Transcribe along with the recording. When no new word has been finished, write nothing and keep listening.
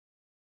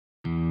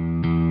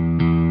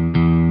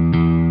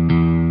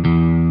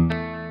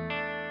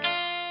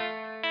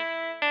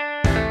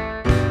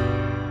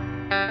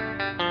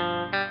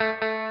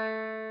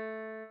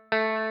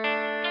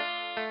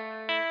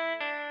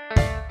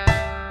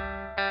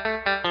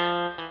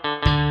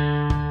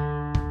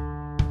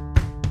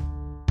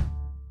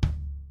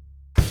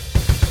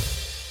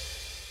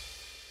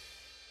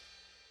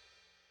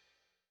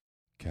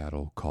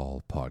Cattle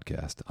Call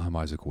podcast. I'm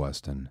Isaac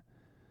Weston.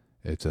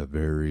 It's a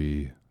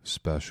very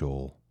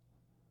special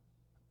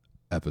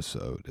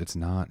episode. It's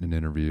not an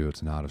interview.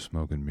 It's not a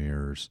smoke and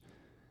mirrors.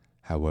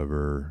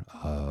 However,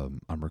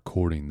 I'm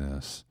recording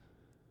this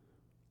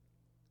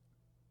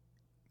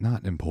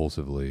not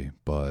impulsively,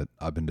 but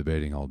I've been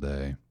debating all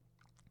day.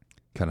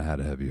 Kind of had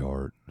a heavy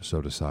heart,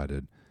 so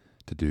decided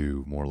to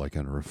do more like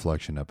a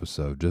reflection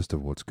episode just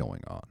of what's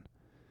going on.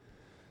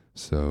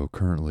 So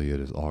currently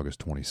it is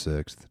August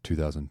 26th,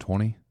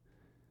 2020.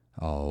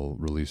 I'll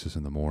release this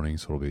in the morning,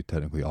 so it'll be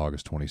technically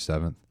August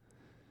 27th.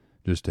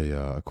 Just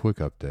a quick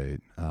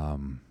update.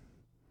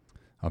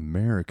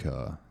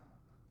 America,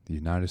 the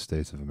United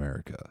States of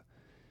America,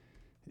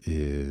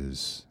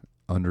 is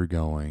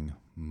undergoing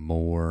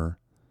more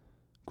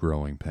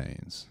growing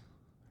pains.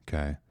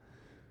 Okay?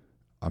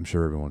 I'm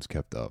sure everyone's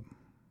kept up.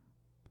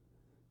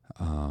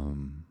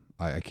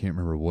 I can't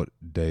remember what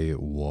day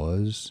it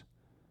was.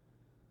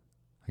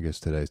 I guess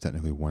today is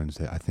technically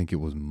Wednesday. I think it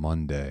was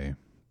Monday.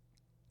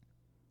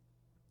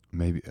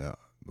 Maybe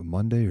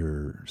Monday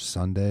or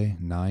Sunday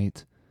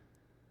night.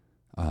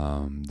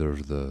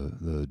 There's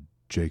the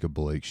Jacob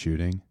Blake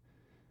shooting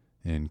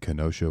in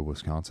Kenosha,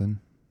 Wisconsin.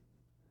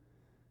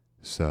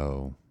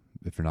 So,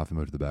 if you're not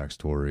familiar with the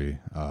backstory,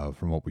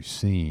 from what we've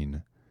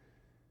seen,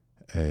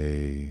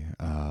 a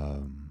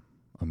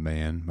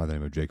man by the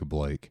name of Jacob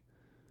Blake,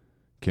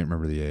 can't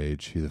remember the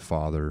age. He's the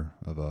father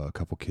of a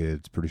couple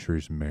kids. Pretty sure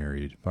he's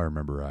married, if I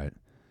remember right.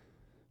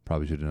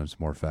 Probably should have done some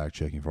more fact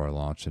checking before I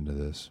launched into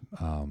this.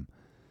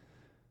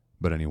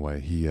 But anyway,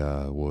 he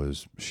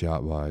was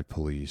shot by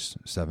police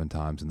 7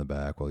 times in the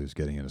back while he was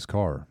getting in his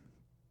car.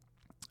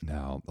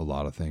 Now, a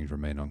lot of things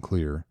remain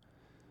unclear.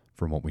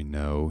 From what we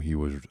know, he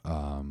was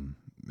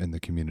in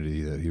the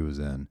community that he was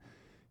in.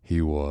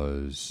 He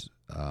was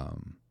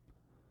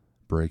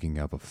breaking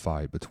up a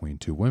fight between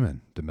 2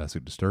 women,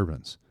 domestic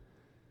disturbance.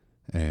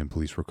 And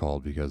police were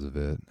called because of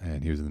it,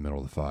 and he was in the middle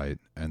of the fight.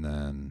 And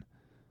then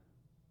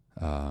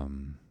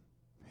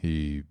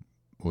he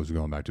was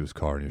going back to his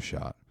car and he was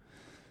shot.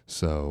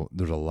 So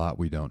there's a lot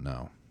we don't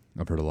know.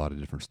 I've heard a lot of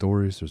different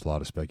stories. There's a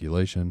lot of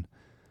speculation.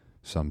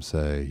 Some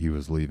say he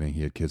was leaving.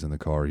 He had kids in the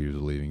car. He was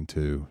leaving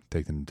to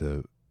take them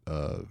to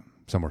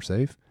somewhere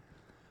safe.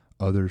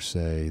 Others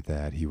say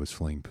that he was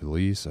fleeing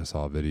police. I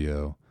saw a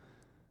video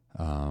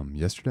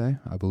yesterday,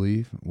 I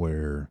believe,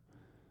 where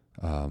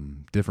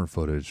different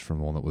footage from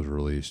the one that was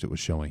released. It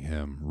was showing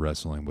him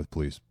wrestling with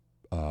police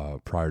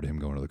prior to him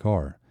going to the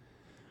car.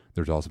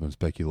 There's also been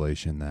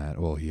speculation that,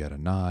 well, he had a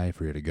knife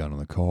or he had a gun in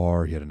the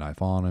car. He had a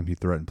knife on him. He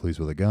threatened police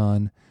with a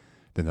gun.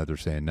 Then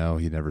others saying, no,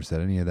 he never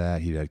said any of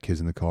that. He had kids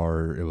in the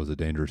car. It was a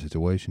dangerous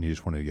situation. He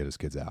just wanted to get his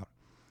kids out.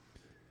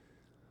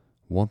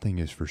 One thing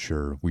is for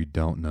sure, we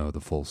don't know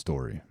the full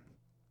story.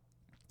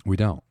 We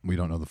don't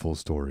know the full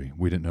story.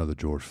 We didn't know the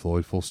George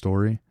Floyd full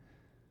story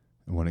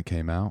when it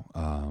came out.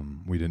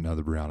 We didn't know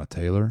the Breonna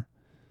Taylor.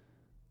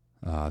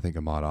 I think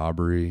Ahmaud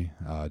Arbery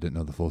didn't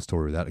know the full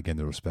story of that. Again,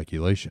 there was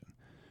speculation.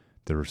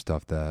 There was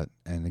stuff that,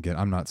 and again,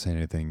 I'm not saying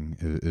anything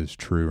is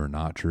true or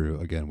not true.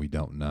 Again, we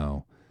don't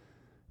know.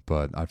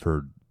 But I've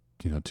heard,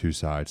 2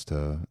 sides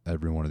to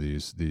every one of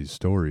these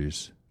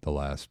stories the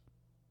last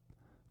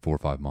 4 or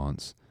 5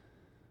 months.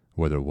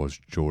 Whether it was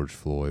George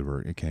Floyd,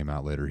 where it came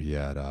out later he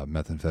had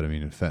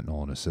methamphetamine and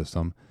fentanyl in his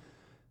system.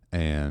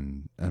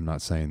 And I'm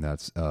not saying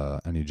that's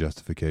any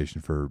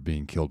justification for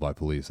being killed by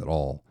police at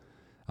all.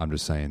 I'm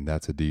just saying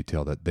that's a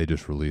detail that they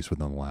just released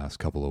within the last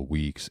couple of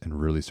weeks and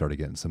really started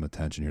getting some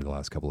attention here the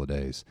last couple of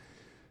days.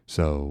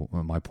 So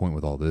my point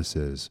with all this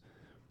is,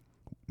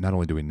 not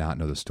only do we not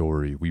know the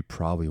story, we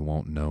probably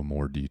won't know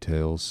more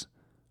details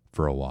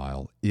for a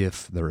while,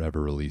 if they're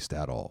ever released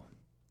at all.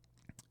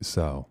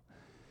 So,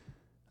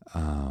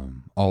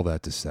 all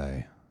that to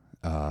say,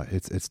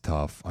 it's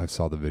tough. I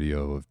saw the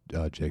video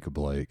of Jacob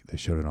Blake. They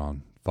showed it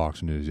on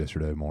Fox News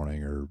yesterday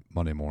morning or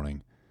Monday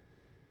morning.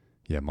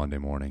 Yeah, Monday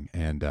morning,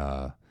 and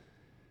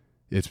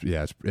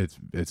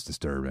it's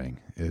disturbing.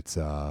 It's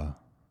again,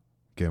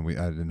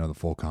 I didn't know the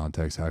full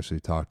context. I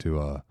actually talked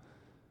to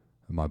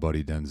my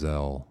buddy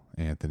Denzel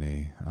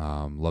Anthony.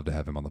 Love to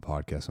have him on the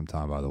podcast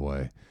sometime, by the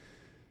way,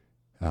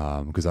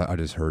 because I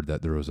just heard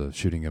that there was a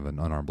shooting of an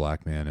unarmed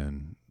black man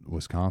in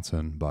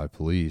Wisconsin by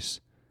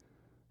police,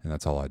 and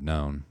that's all I'd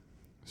known.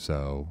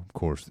 So, of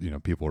course,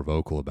 people were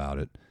vocal about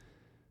it.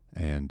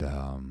 And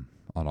on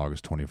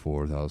August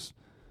 24th, I was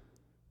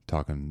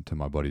talking to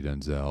my buddy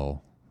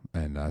Denzel,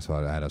 and that's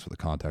why I asked what the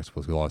context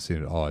was, because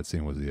all I'd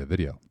seen was the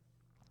video.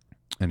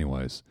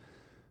 Anyways,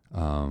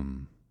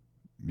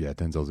 yeah,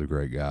 Denzel's a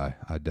great guy.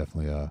 I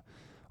definitely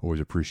always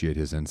appreciate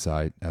his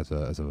insight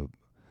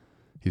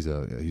he's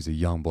a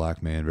young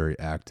black man, very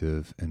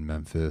active in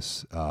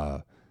Memphis.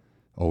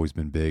 Always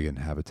been big in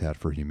Habitat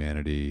for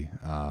Humanity,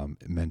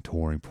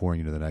 mentoring,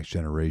 pouring into the next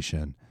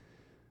generation,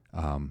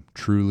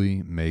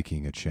 truly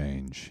making a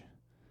change.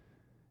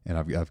 And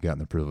I've gotten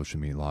the privilege to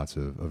meet lots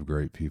of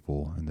great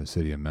people in the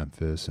city of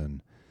Memphis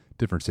and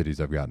different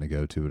cities I've gotten to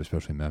go to, but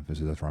especially Memphis.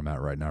 That's where I'm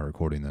at right now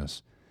recording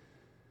this.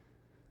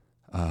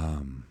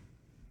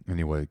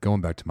 Anyway,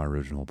 going back to my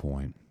original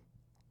point,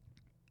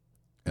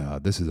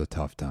 this is a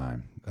tough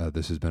time.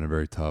 This has been a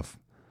very tough,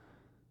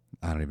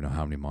 I don't even know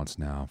how many months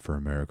now for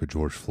America.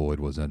 George Floyd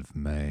was end of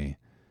May.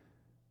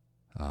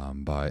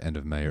 By end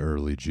of May,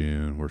 early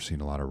June, we're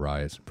seeing a lot of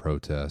riots and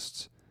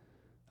protests.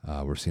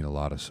 We're seeing a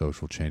lot of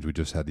social change. We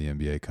just had the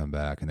NBA come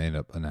back, and they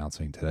ended up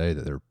announcing today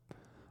that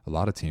a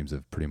lot of teams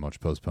have pretty much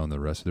postponed the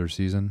rest of their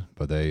season,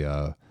 but they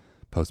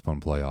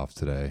postponed playoffs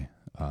today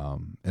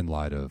in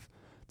light of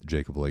the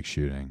Jacob Blake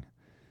shooting.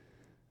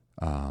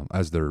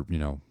 As they're,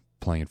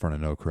 playing in front of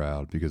no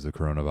crowd because of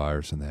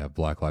coronavirus, and they have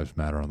Black Lives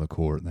Matter on the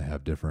court, and they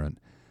have different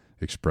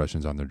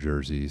expressions on their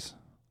jerseys.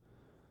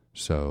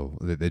 So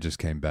they just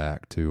came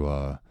back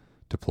to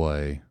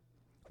play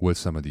with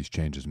some of these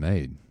changes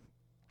made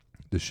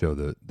to show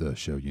the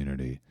show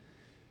unity.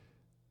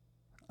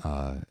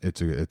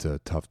 It's a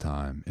tough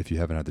time. If you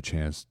haven't had the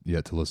chance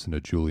yet to listen to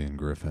Julian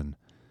Griffin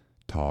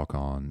talk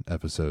on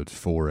episodes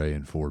 4A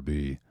and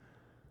 4B,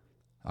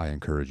 I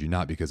encourage you,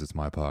 not because it's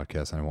my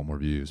podcast and I want more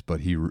views, but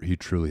he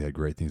truly had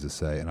great things to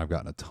say, and I've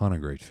gotten a ton of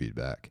great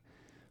feedback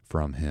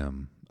from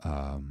him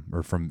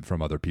or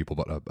from other people,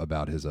 but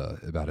about his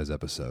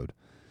episode.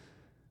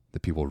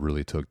 The people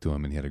really took to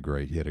him, and he had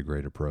a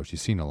great approach.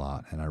 He's seen a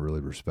lot, and I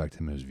really respect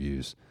him and his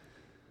views.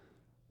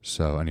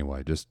 So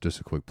anyway, just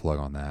a quick plug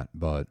on that.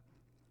 But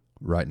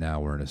right now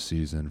we're in a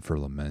season for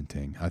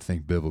lamenting. I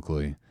think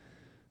biblically,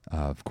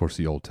 of course,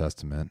 the Old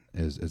Testament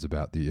is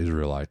about the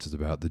Israelites, is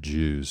about the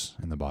Jews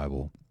in the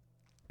Bible,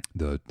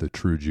 the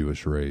true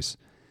Jewish race.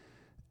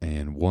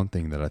 And one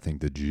thing that I think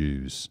the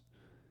Jews,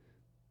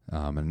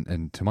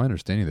 and to my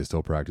understanding, they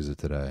still practice it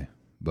today,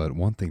 but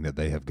one thing that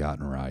they have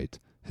gotten right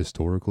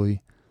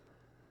historically,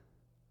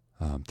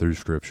 through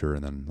Scripture,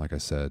 and then, like I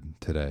said,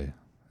 today,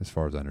 as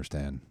far as I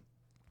understand,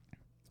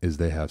 is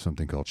they have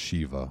something called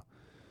Shiva,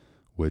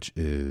 which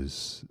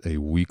is a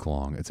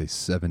week-long, it's a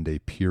 7-day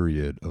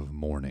period of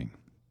mourning.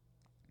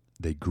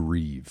 They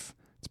grieve.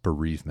 It's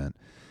bereavement.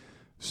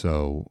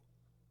 So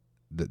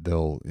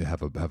they'll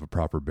have a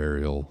proper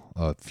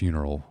burial,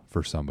 funeral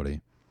for somebody,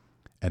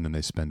 and then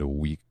they spend a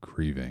week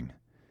grieving.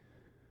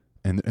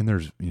 And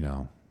there's,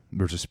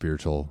 there's a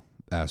spiritual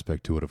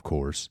aspect to it, of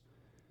course.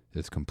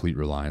 It's complete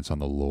reliance on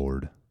the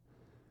Lord.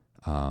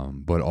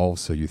 But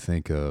also you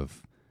think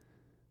of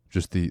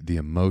just the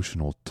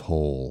emotional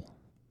toll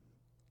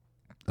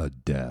a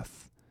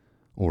death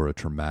or a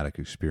traumatic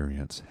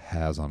experience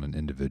has on an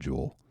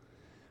individual.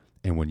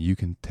 And when you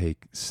can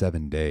take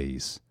 7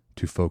 days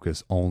to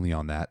focus only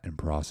on that and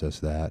process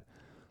that,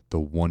 the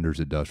wonders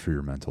it does for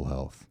your mental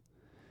health.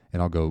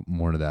 And I'll go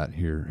more into that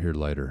here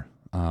later.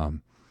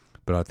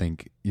 But I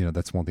think,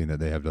 that's one thing that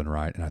they have done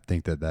right. And I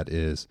think that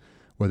is,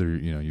 whether,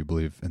 you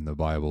believe in the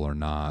Bible or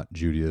not,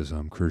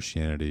 Judaism,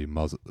 Christianity,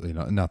 Muslim,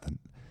 nothing,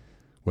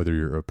 whether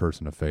you're a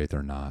person of faith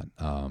or not,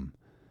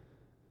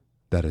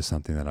 that is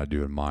something that I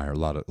do admire. A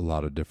lot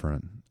of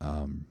different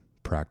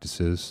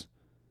practices,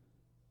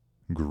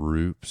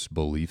 groups,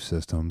 belief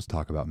systems,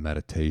 talk about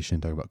meditation,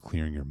 talk about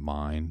clearing your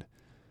mind.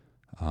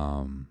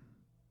 Then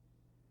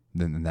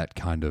that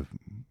kind of,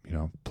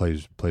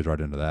 plays right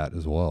into that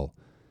as well.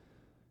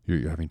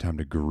 You're having time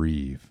to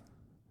grieve,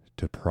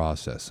 to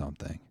process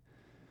something.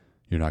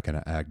 You're not going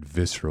to act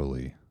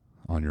viscerally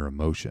on your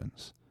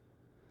emotions.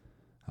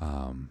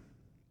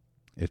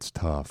 It's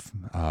tough.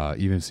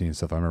 Even seeing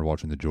stuff. I remember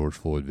watching the George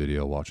Floyd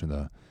video, watching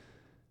the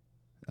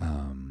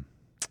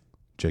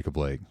Jacob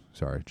Blake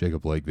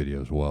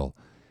video as well.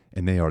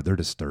 And they're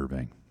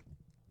disturbing.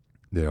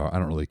 They are. I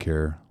don't really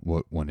care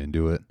what went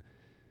into it.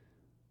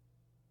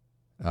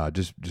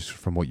 Just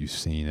from what you've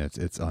seen,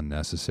 it's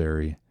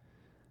unnecessary.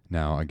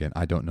 Now, again,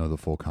 I don't know the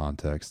full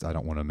context. I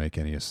don't want to make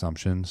any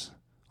assumptions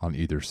on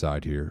either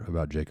side here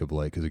about Jacob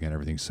Blake, because again,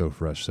 everything's so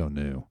fresh, so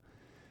new.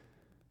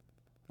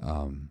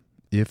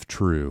 If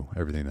true,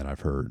 everything that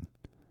I've heard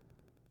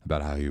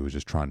about how he was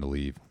just trying to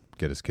leave,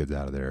 get his kids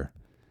out of there,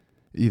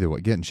 either way,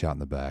 getting shot in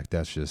the back,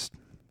 that's just,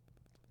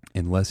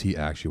 unless he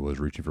actually was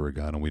reaching for a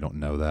gun and we don't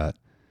know that,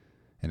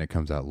 and it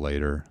comes out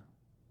later,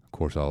 of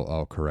course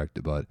I'll correct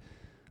it, but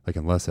like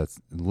unless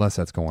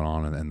that's going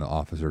on and the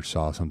officer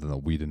saw something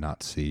that we did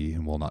not see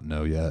and will not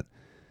know yet,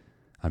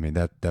 I mean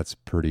that's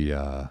pretty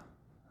I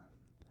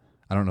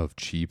don't know if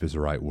cheap is the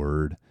right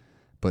word,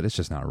 but it's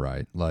just not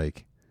right.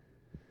 Like,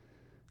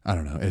 I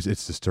don't know.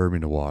 It's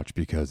disturbing to watch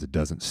because it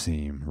doesn't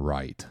seem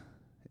right.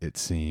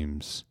 Like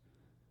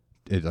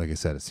I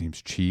said, it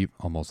seems cheap,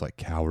 almost like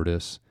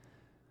cowardice.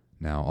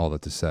 Now, all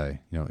that to say,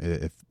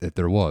 if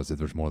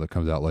there's more that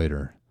comes out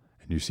later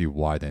and you see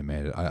why they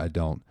made it, I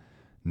don't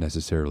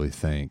necessarily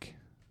think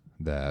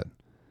that,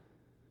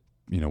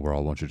 we're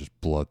all a bunch of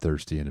just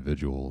bloodthirsty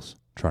individuals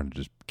trying to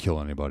just kill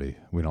anybody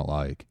we don't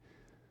like.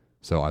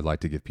 So I'd like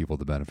to give people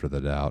the benefit of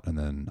the doubt, and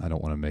then I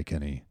don't want to make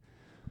any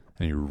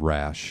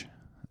rash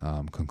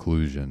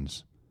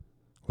conclusions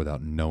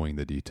without knowing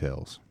the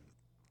details.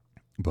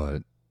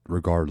 But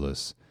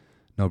regardless,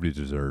 nobody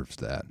deserves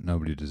that.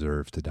 Nobody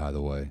deserves to die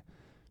the way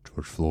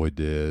George Floyd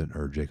did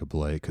or Jacob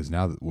Blake, because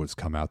now what's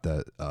come out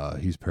that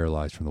he's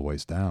paralyzed from the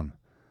waist down.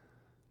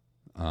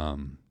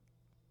 And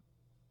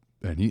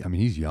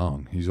he's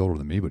young. He's older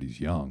than me, but he's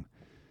young.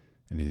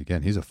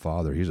 And he's a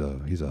father, he's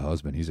a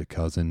husband, he's a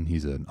cousin,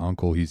 he's an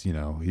uncle, he's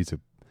a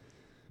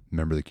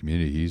member of the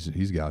community.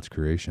 He's God's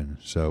creation.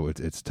 So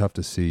it's tough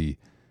to see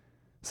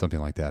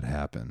something like that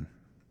happen.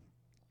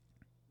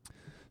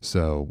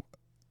 So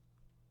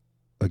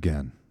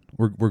again,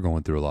 we're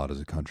going through a lot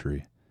as a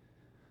country.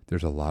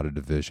 There's a lot of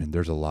division.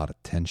 There's a lot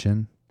of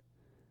tension.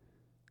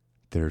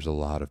 There's a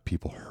lot of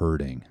people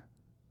hurting.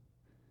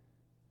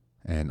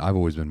 And I've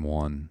always been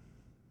one,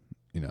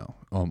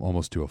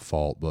 almost to a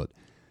fault, but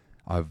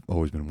I've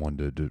always been one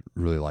to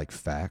really like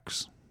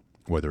facts,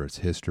 whether it's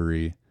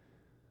history,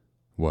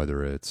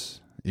 whether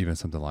it's even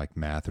something like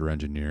math or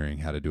engineering,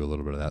 had to do a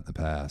little bit of that in the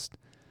past.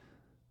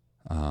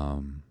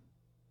 And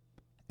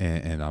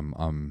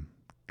I'm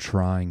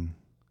trying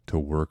to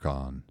work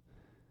on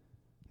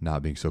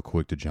not being so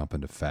quick to jump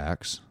into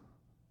facts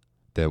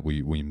that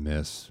we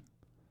miss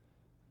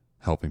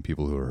helping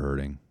people who are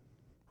hurting.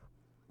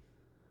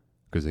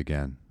 Because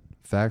again,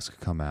 facts could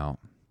come out.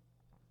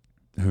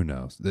 Who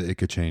knows? It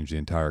could change the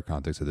entire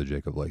context of the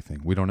Jacob Blake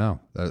thing. We don't know.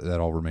 That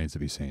all remains to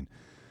be seen.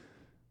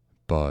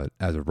 But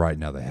as of right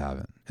now, they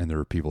haven't. And there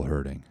are people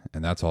hurting.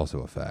 And that's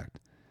also a fact.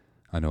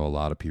 I know a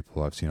lot of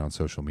people I've seen on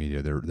social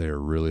media, they are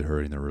really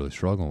hurting. They're really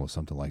struggling with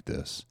something like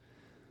this.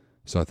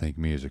 So I think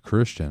me as a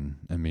Christian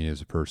and me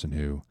as a person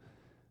who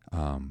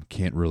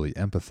can't really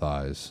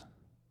empathize,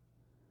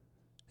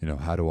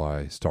 how do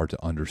I start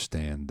to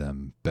understand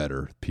them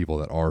better, people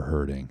that are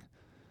hurting?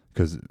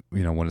 Because,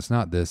 when it's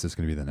not this, it's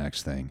going to be the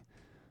next thing.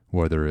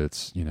 Whether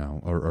it's,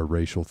 a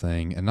racial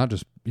thing, and not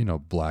just,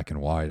 black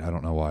and white. I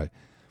don't know why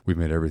we've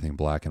made everything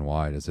black and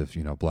white, as if,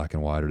 black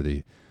and white are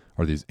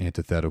these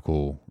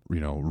antithetical,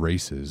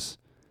 races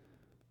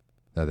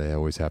that they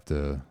always have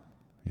to,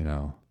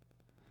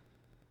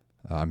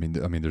 I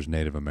mean, there's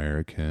Native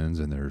Americans,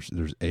 and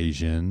there's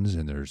Asians,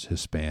 and there's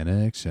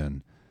Hispanics,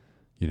 and,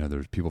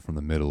 there's people from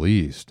the Middle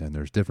East, and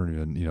there's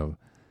different,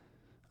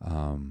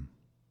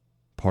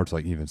 parts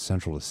like even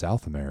Central to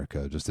South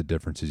America, just the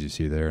differences you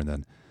see there, and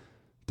then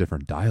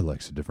different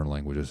dialects of different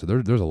languages. So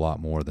there's a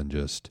lot more than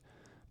just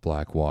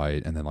black,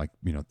 white, and then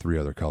 3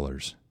 other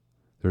colors.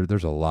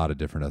 There's a lot of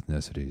different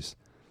ethnicities.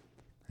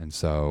 And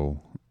so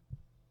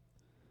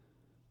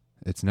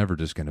it's never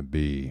just going to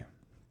be,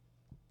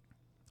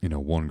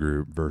 one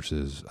group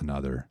versus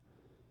another,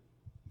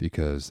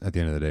 because at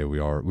the end of the day, we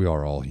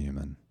are all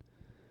human.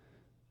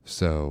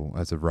 So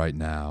as of right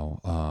now,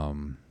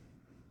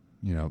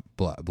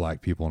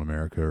 black people in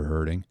America are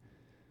hurting.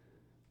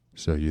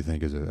 So you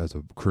think as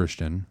a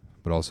Christian,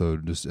 but also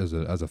just as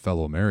a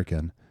fellow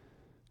American,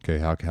 okay,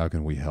 how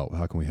can we help?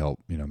 How can we help,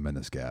 mend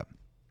this gap?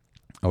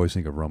 I always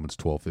think of Romans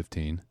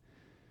 12:15. It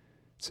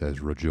says,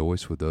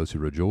 "Rejoice with those who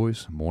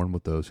rejoice, mourn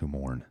with those who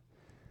mourn."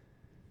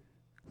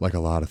 Like a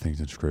lot of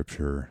things in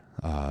Scripture,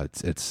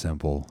 it's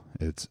simple,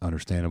 it's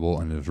understandable,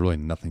 and there's really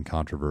nothing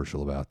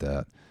controversial about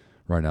that.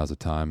 Right now is a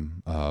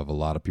time of a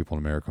lot of people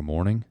in America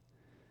mourning,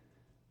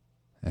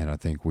 and I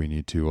think we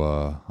need to.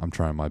 I'm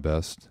trying my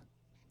best.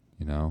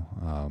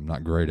 I'm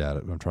not great at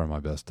it, but I'm trying my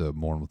best to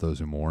mourn with those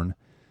who mourn,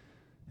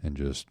 and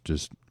just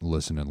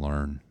listen and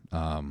learn.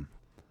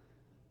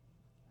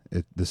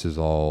 This is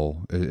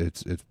all.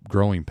 It's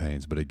growing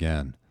pains, but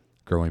again,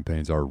 growing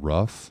pains are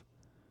rough.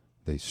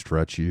 They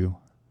stretch you.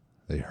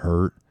 They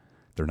hurt.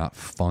 They're not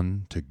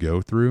fun to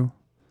go through,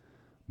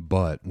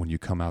 but when you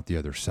come out the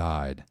other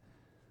side,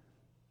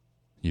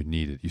 you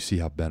need it. You see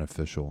how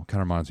beneficial. It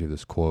kind of reminds me of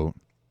this quote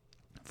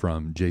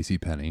from J.C.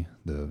 Penney,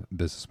 the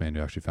businessman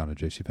who actually founded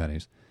J.C.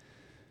 Penney's.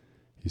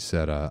 He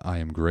said, "I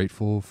am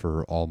grateful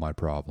for all my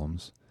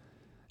problems.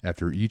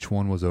 After each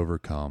one was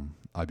overcome,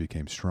 I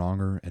became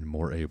stronger and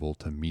more able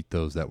to meet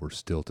those that were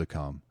still to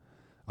come.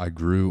 I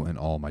grew in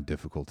all my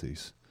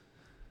difficulties."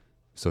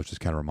 So it's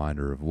just kind of a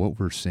reminder of what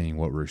we're seeing,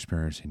 what we're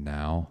experiencing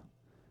now.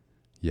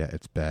 Yeah,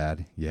 it's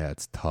bad. Yeah,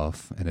 it's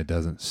tough. And it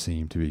doesn't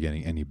seem to be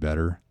getting any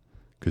better,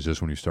 because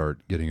just when you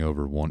start getting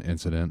over one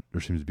incident, there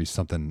seems to be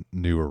something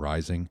new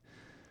arising.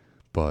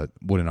 But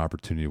what an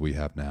opportunity we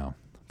have now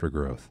for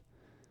growth.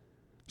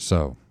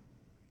 So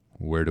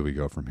where do we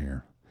go from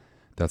here?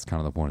 That's kind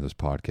of the point of this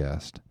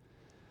podcast.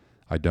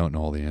 I don't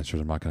know all the answers.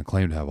 I'm not going to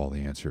claim to have all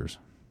the answers.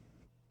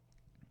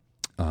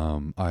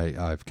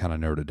 I've kind of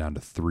narrowed it down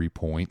to 3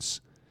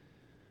 points.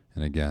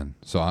 And again,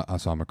 so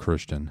I'm a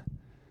Christian.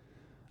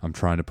 I'm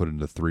trying to put it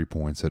into 3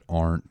 points that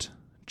aren't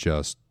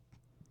just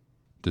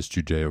this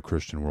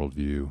Judeo-Christian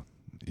worldview.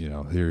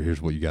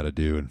 Here's what you got to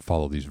do and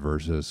follow these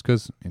verses.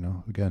 Because,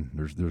 again,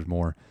 there's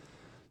more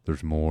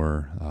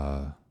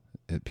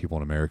people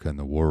in America and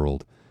the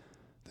world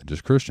than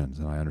just Christians,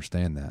 and I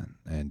understand that,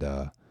 and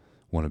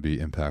want to be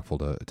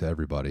impactful to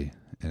everybody.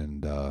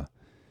 And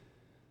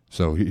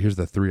so here's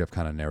the 3 I've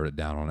kind of narrowed it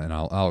down on, and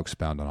I'll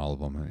expound on all of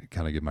them and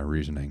kind of give my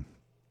reasoning.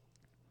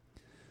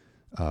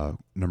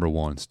 Number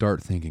 1,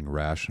 start thinking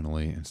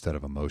rationally instead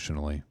of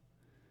emotionally.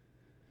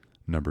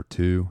 Number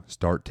 2,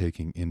 start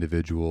taking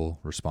individual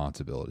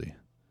responsibility,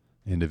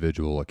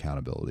 individual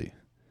accountability.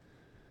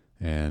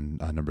 And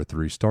number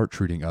 3, start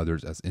treating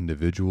others as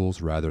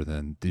individuals rather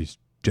than these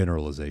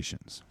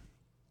generalizations.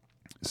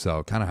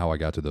 So kind of how I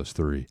got to those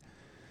 3.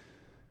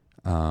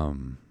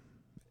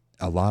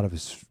 A lot of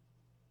it's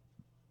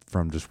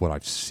from just what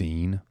I've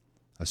seen,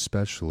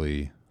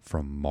 especially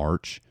from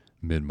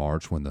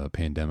mid-March, when the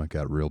pandemic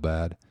got real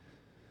bad,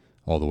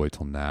 all the way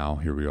till now.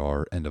 Here we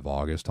are, end of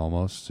August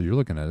almost. So you're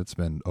looking at it's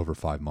been over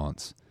 5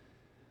 months.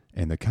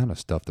 And the kind of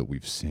stuff that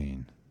we've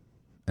seen.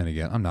 And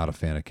again, I'm not a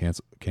fan of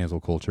cancel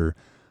culture.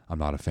 I'm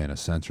not a fan of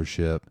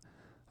censorship.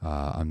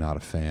 I'm not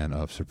a fan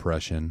of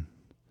suppression,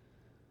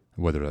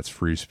 whether that's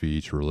free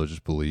speech or religious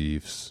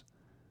beliefs.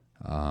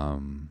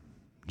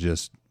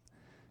 Just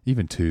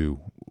even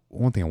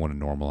one thing I want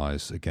to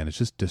normalize, again, is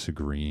just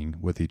disagreeing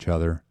with each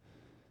other.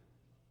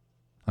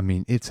 I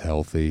mean, it's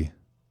healthy.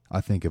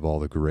 I think of all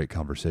the great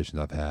conversations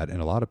I've had,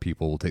 and a lot of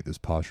people will take this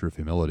posture of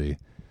humility,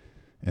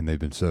 and they've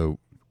been so,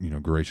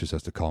 gracious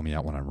as to call me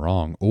out when I'm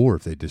wrong, or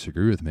if they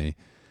disagree with me,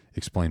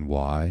 explain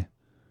why,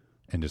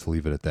 and just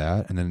leave it at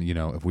that. And then,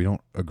 if we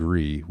don't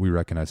agree, we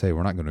recognize, hey,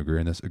 we're not going to agree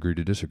on this, agree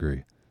to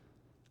disagree,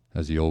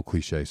 as the old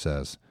cliche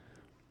says.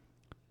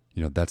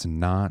 That's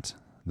not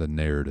the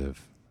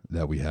narrative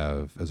that we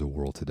have as a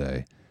world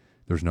today.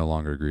 There's no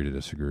longer agree to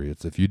disagree.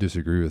 It's if you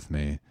disagree with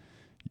me,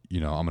 I'm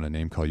going to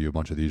name call you a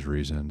bunch of these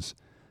reasons.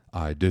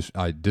 I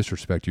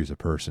disrespect you as a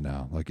person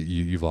now. Like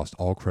you've lost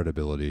all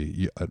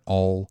credibility,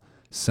 all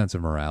sense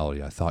of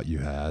morality I thought you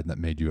had that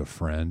made you a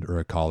friend or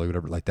a colleague,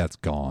 whatever. Like that's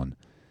gone.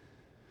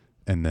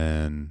 And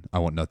then I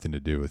want nothing to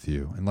do with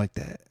you. And like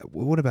that,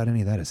 what about any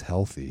of that is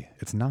healthy?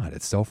 It's not.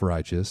 It's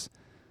self-righteous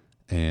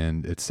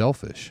and it's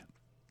selfish.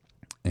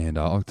 And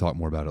I'll talk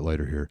more about it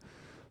later here.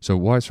 So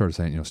why I started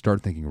saying,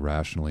 start thinking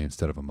rationally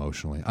instead of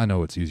emotionally. I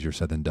know it's easier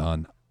said than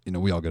done.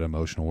 We all get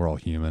emotional. We're all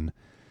human.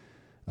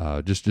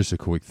 Just a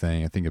quick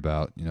thing. I think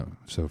about,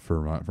 so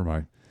for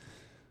my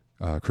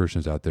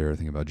Christians out there, I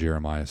think about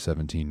Jeremiah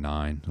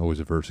 17:9. Always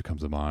a verse that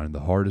comes to mind.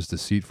 The heart is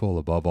deceitful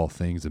above all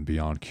things and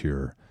beyond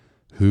cure.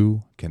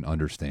 Who can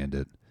understand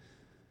it?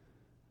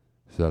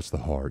 So that's the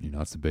heart.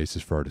 That's the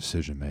basis for our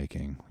decision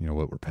making.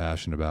 What we're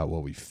passionate about,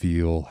 what we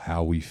feel,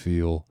 how we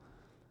feel.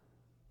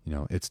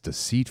 It's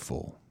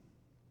deceitful.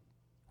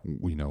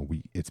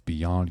 It's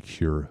beyond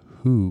cure.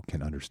 Who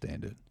can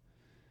understand it?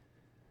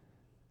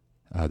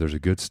 There's a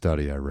good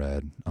study I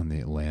read on the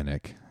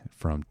Atlantic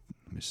from,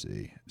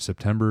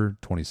 September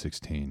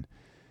 2016,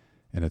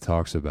 and it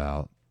talks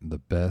about the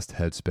best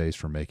headspace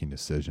for making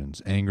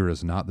decisions. Anger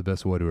is not the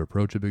best way to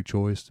approach a big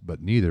choice,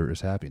 but neither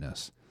is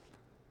happiness.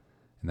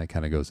 And that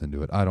kind of goes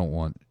into it. I don't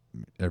want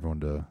everyone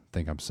to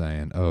think I'm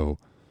saying,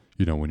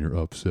 when you're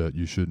upset,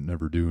 you shouldn't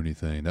never do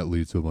anything. That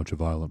leads to a bunch of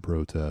violent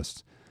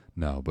protests.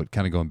 No, but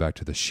kind of going back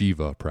to the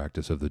Shiva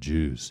practice of the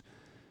Jews,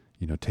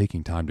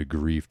 taking time to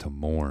grieve, to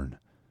mourn,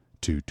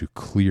 to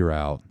clear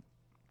out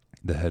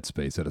the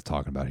headspace that it's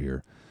talking about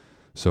here.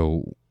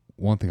 So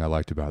one thing I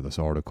liked about this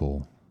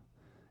article,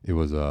 it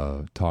was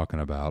talking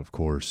about, of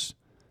course,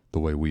 the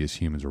way we as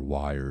humans are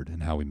wired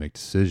and how we make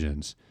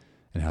decisions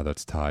and how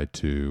that's tied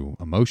to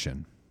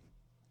emotion.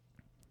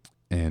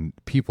 And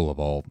people of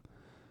all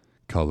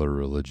color,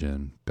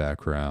 religion,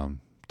 background,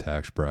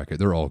 tax bracket,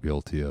 they're all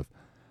guilty of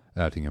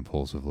acting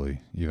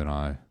impulsively. Even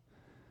I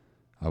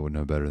would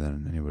know better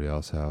than anybody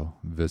else how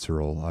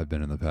visceral I've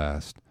been in the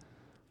past.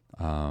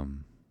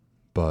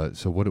 But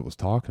so what it was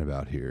talking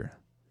about here,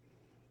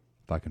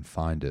 if I can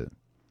find it,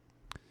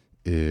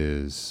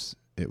 is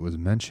it was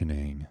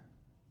mentioning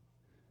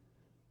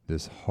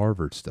this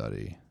Harvard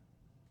study,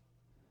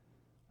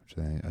 which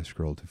I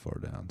scrolled too far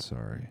down.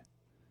 Sorry.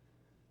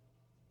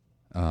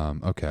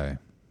 Okay.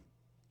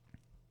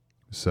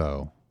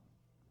 So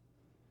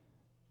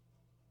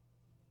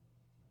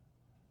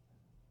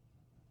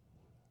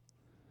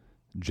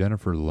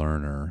Jennifer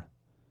Lerner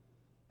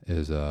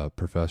is a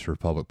professor of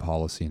public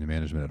policy and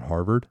management at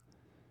Harvard,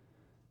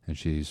 and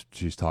she's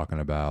talking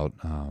about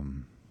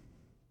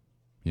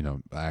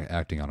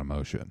acting on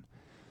emotion.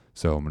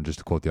 So I'm just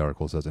to quote the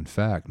article, it says, in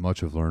fact,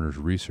 much of Lerner's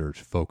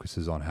research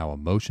focuses on how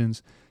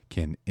emotions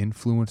can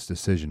influence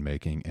decision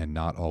making and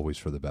not always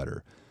for the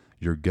better.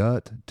 Your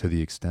gut, to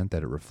the extent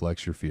that it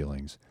reflects your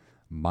feelings,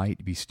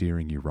 might be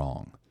steering you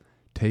wrong.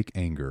 Take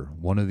anger,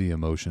 one of the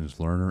emotions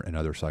Lerner and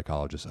other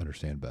psychologists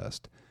understand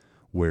best.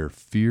 Where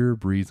fear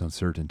breeds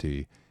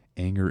uncertainty,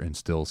 anger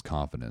instills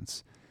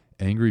confidence.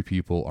 Angry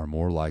people are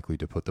more likely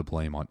to put the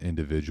blame on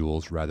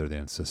individuals rather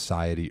than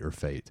society or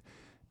fate.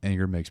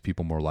 Anger makes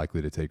people more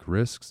likely to take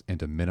risks and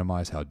to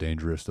minimize how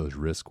dangerous those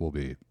risks will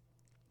be.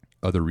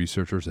 Other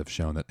researchers have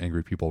shown that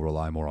angry people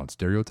rely more on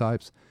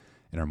stereotypes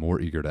and are more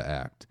eager to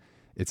act.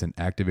 It's an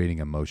activating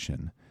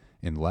emotion.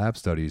 In lab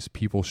studies,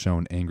 people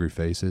shown angry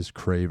faces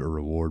crave a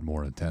reward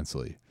more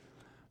intensely.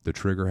 The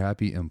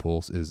trigger-happy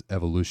impulse is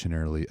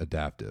evolutionarily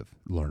adaptive,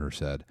 Lerner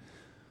said.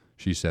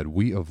 She said,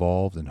 we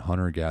evolved in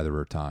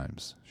hunter-gatherer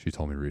times, she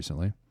told me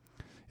recently.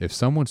 If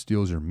someone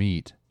steals your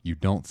meat, you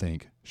don't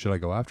think, should I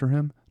go after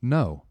him?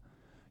 No.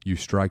 You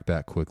strike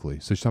back quickly.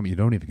 So she's telling me you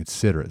don't even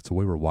consider it. It's the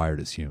way we're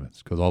wired as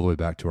humans. It goes all the way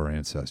back to our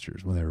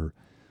ancestors when they were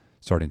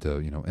starting to,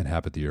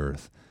 inhabit the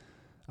earth.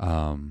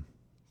 Of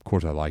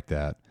course, I like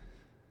that.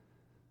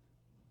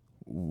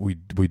 We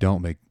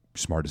don't make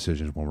smart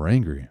decisions when we're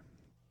angry.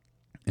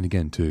 And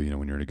again, too,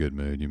 when you're in a good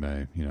mood, you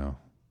may,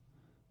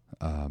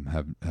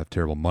 have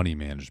terrible money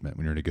management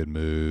when you're in a good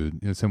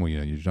mood. Same way,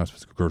 you're not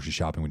supposed to go grocery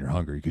shopping when you're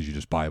hungry because you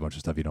just buy a bunch of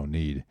stuff you don't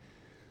need.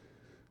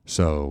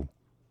 So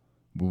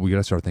we got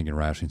to start thinking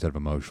rationally instead of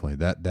emotionally.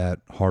 That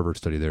Harvard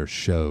study there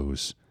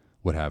shows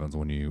what happens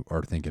when you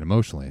are thinking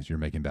emotionally as you're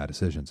making bad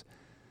decisions.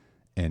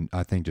 And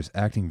I think just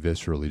acting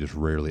viscerally just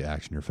rarely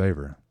acts in your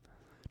favor.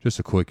 Just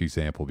a quick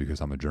example, because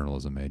I'm a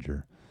journalism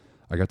major.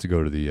 I got to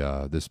go to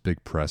the this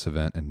big press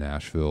event in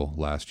Nashville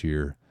last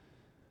year.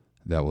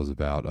 That was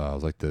about it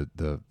was like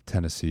the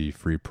Tennessee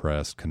Free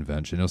Press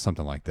Convention. It was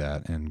something like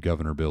that. And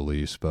Governor Bill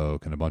Lee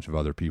spoke, and a bunch of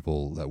other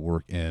people that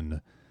work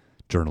in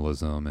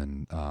journalism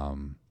and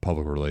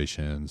public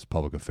relations,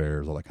 public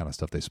affairs, all that kind of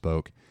stuff. They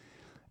spoke,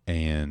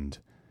 and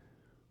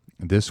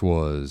this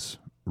was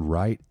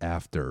right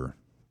after.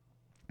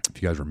 If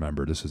you guys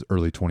remember, this is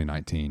early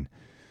 2019.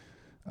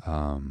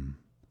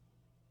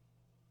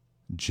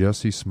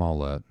 Jussie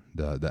Smollett,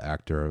 the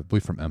actor, I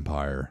believe from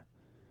Empire,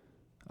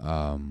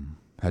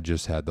 had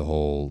just had the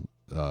whole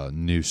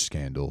news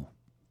scandal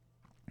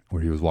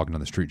where he was walking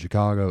down the street in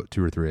Chicago at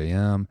 2 or 3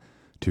 a.m.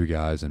 Two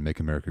guys in Make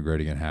America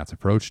Great Again hats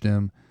approached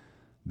him.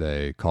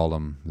 They called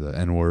him the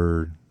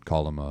N-word,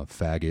 called him a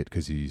faggot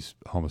because he's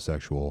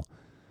homosexual,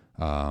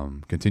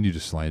 continued to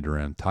slander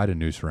him, tied a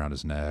noose around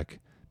his neck,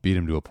 beat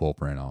him to a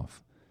pulp, ran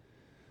off.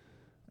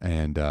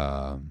 And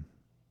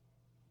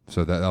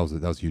so that was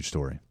a huge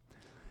story.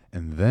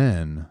 And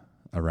then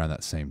around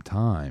that same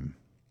time,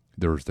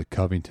 there was the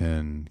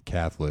Covington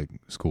Catholic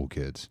school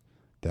kids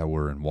that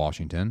were in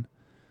Washington.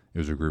 It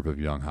was a group of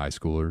young high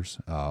schoolers,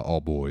 all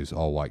boys,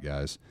 all white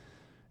guys,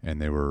 and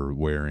they were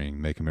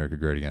wearing Make America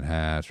Great Again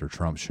hats or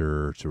Trump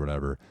shirts or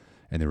whatever,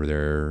 and they were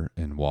there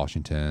in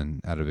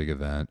Washington at a big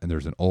event, and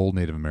there's an old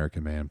Native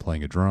American man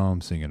playing a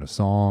drum, singing a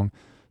song,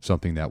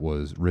 something that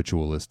was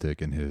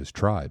ritualistic in his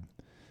tribe.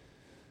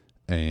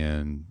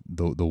 And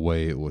the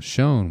way it was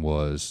shown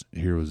was,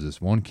 here was this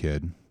one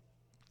kid,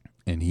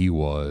 and he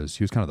was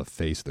kind of the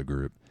face of the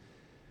group,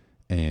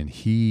 and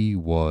he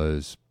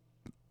was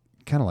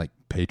kind of like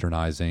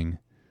patronizing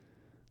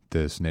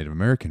this Native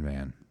American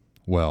man.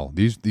 Well,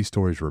 these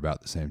stories were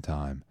about the same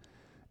time,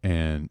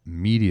 and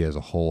media as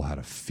a whole had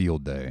a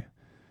field day.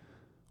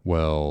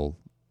 Well,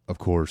 of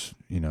course,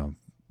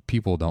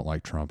 people don't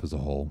like Trump as a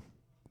whole.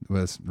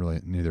 Well, that's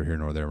really neither here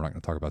nor there. We're not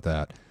going to talk about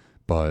that.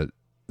 But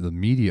the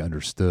media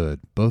understood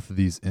both of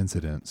these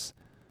incidents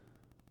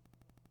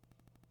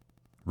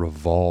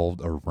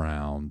revolved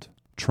around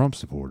Trump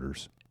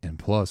supporters. And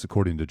plus,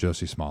 according to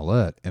Jussie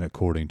Smollett and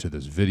according to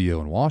this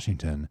video in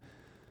Washington,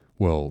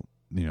 well,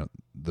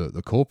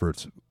 the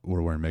culprits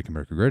were wearing Make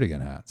America Great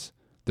Again hats.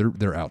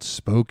 They're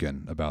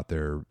outspoken about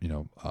their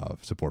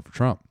support for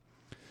Trump.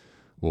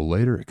 Well,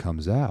 later it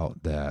comes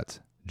out that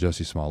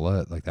Jussie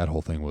Smollett, like that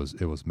whole thing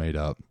was made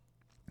up,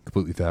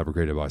 completely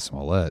fabricated by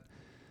Smollett.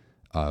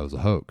 It was a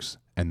hoax.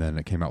 And then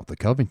it came out with the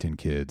Covington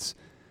kids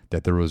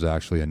that there was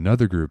actually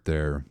another group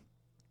there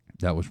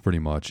that was pretty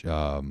much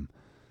having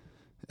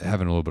a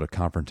little bit of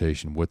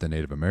confrontation with the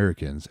Native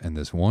Americans. And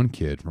this one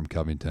kid from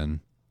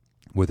Covington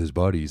with his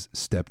buddies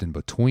stepped in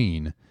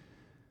between.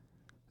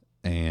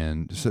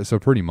 And so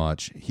pretty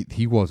much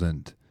he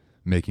wasn't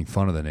making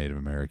fun of the Native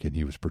American.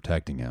 He was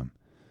protecting him.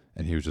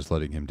 And he was just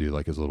letting him do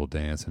like his little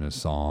dance and his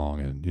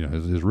song and,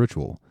 his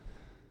ritual.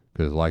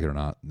 Because like it or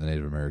not, the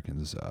Native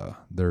Americans,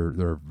 they're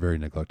a very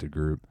neglected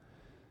group.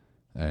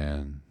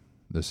 And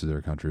this is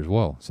their country as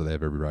well. So they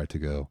have every right to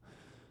go,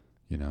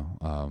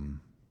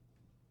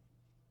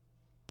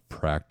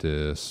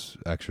 practice,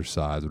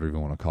 exercise, whatever you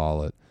want to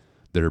call it,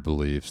 their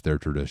beliefs, their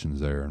traditions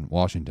there in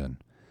Washington.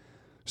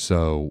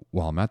 So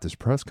while I'm at this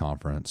press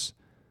conference,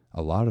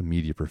 a lot of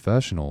media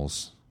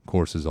professionals, of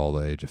course, is all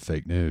the age of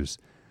fake news,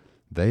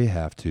 they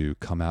have to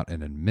come out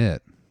and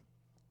admit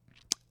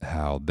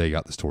how they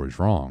got the stories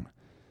wrong.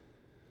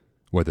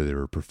 Whether they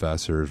were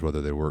professors,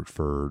 whether they worked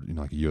for,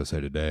 like a USA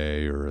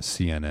Today or a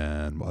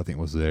CNN, I think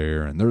was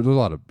there. And there's a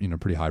lot of,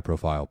 pretty high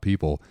profile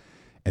people,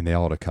 and they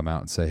all had to come out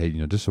and say, hey,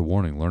 just a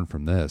warning, learn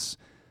from this.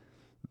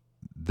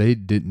 They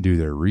didn't do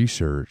their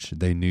research.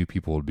 They knew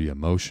people would be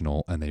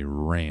emotional, and they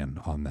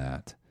ran on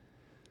that.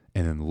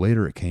 And then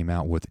later it came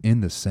out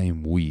within the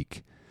same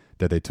week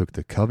that they took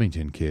the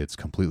Covington kids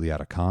completely out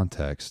of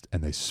context,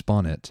 and they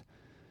spun it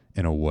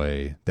in a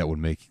way that would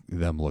make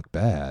them look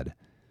bad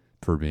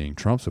for being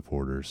Trump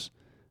supporters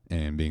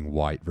and being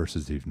white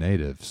versus these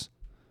natives.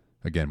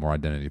 Again, more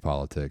identity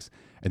politics.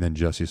 And then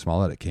Jussie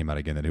Smollett, it came out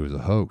again that it was a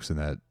hoax, and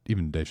that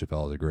even Dave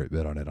Chappelle has a great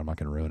bit on it. I'm not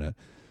going to ruin it.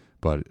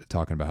 But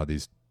talking about how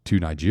these two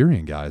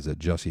Nigerian guys that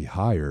Jussie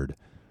hired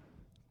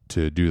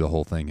to do the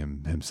whole thing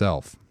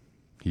himself,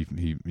 he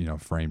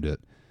framed it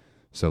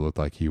so it looked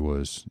like he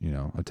was,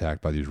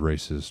 attacked by these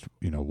racist,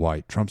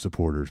 white Trump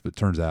supporters. But it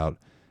turns out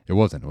it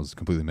wasn't. It was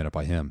completely made up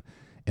by him.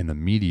 And the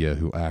media,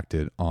 who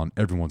acted on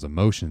everyone's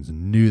emotions,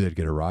 knew they'd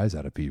get a rise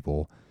out of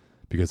people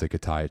because they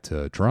could tie it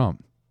to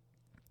Trump.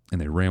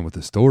 And they ran with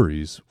the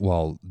stories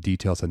while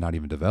details had not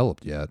even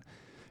developed yet.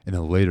 And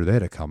then later they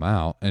had to come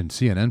out, and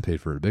CNN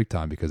paid for it big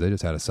time because they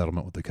just had a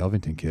settlement with the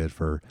Covington kid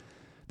for,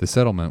 the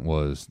settlement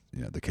was,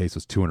 the case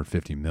was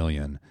 $250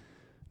 million.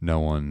 No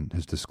one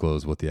has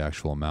disclosed what the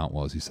actual amount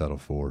was he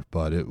settled for,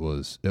 but it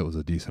was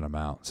a decent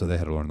amount. So they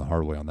had to learn the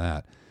hard way on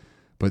that.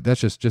 But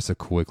that's just a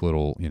quick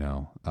little,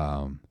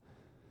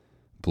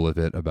 blip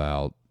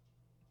about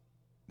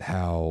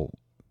how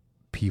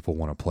people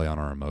want to play on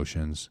our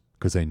emotions,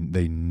 because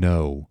they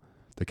know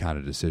the kind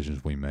of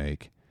decisions we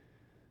make,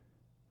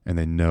 and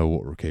they know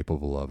what we're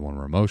capable of when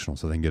we're emotional,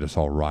 so they can get us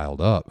all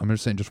riled up. I'm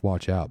just saying, just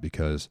watch out,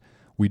 because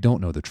we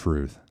don't know the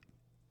truth,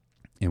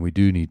 and we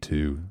do need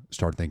to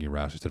start thinking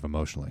rationally instead of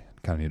emotionally.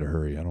 Kind of need to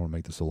hurry. I don't want to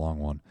make this a long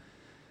one.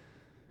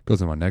 Goes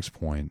to my next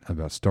point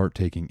about start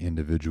taking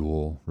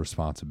individual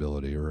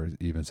responsibility, or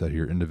even said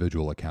here,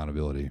 individual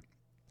accountability.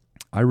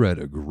 I read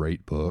a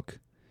great book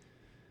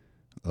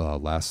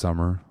last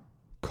summer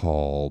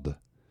called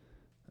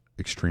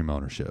Extreme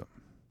Ownership.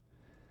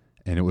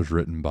 And it was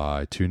written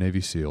by two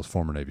Navy SEALs,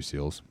 former Navy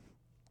SEALs,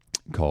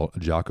 called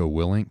Jocko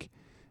Willink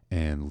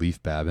and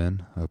Leif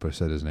Babin. I hope I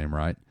said his name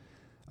right.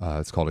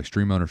 It's called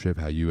Extreme Ownership,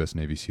 How U.S.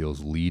 Navy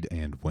SEALs Lead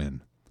and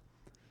Win.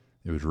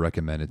 It was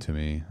recommended to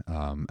me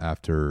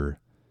after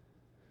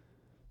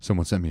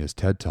someone sent me his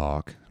TED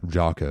Talk,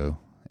 Jocko,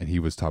 and he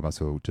was talking about,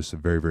 so just a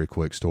very, very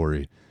quick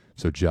story.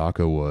 So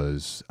Jocko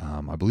was,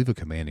 I believe, a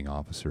commanding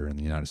officer in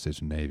the United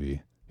States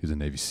Navy. He was a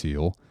Navy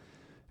SEAL,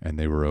 and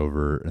they were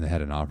over, and they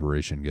had an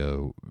operation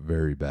go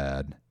very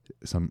bad,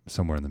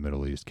 somewhere in the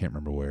Middle East. Can't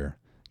remember where.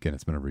 Again,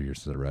 it's been over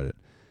years since I read it.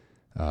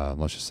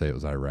 Let's just say it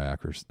was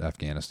Iraq or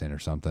Afghanistan or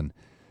something,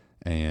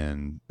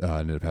 and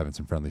ended up having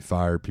some friendly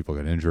fire. People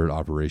got injured.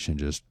 Operation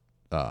just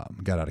got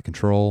out of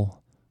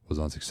control, was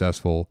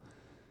unsuccessful.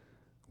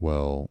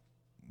 Well,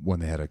 when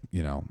they had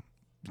to,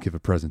 give a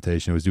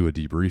presentation, it was do a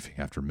debriefing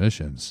after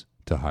missions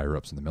to higher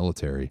ups in the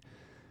military.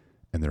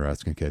 And they're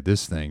asking, okay,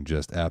 this thing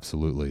just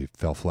absolutely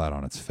fell flat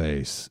on its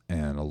face,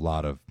 and a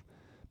lot of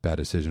bad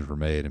decisions were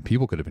made, and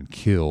people could have been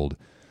killed.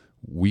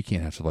 We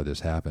can't have stuff like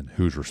this happen.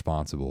 Who's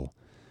responsible?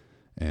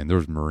 And there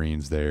was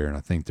Marines there, and I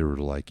think there were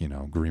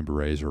Green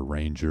Berets or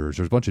Rangers.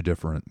 There's a bunch of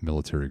different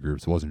military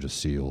groups. It wasn't just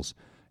SEALs.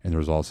 And there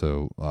was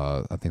also,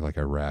 I think,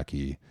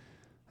 Iraqi,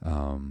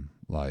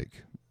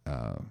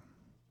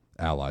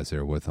 allies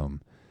there with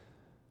them.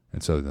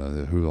 And so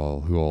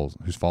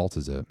whose fault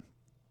is it?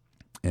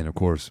 And of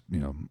course,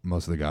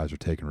 most of the guys are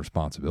taking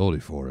responsibility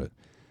for it.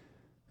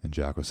 And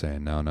Jack was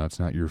saying, no, it's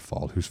not your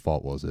fault. Whose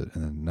fault was it?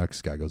 And then the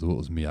next guy goes, well, it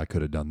was me. I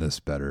could have done this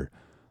better.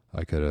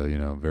 I could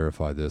have,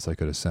 verified this. I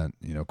could have sent,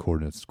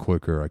 coordinates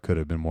quicker. I could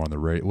have been more on the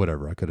rate,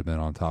 whatever. I could have been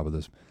on top of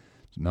this.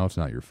 No, it's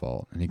not your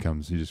fault. And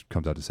he just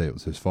comes out to say it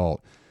was his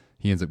fault.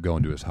 He ends up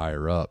going to his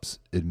higher ups,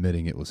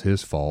 admitting it was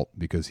his fault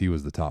because he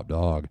was the top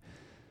dog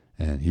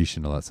and he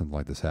shouldn't have let something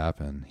like this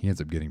happen. He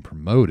ends up getting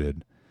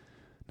promoted.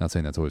 Not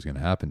saying that's always going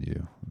to happen to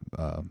you,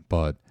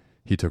 but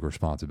he took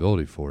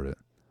responsibility for it.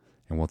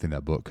 And one thing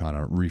that book kind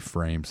of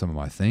reframed some of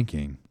my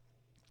thinking,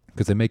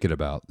 because they make it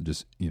about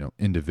just,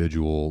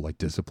 individual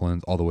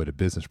disciplines all the way to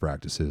business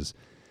practices,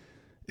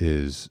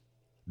 is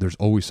there's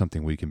always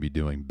something we can be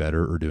doing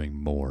better or doing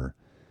more.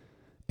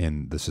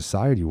 In the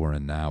society we're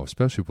in now,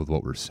 especially with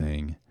what we're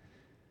seeing,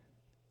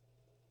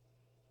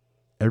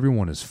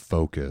 everyone is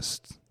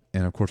focused.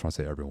 And of course, when I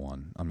say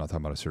everyone, I'm not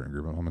talking about a certain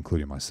group. I'm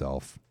including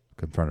myself.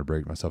 I'm trying to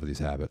break myself of these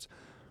habits.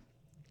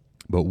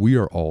 But we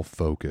are all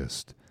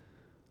focused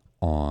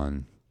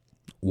on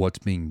what's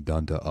being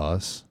done to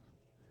us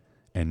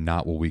and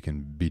not what we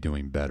can be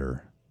doing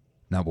better,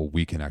 not what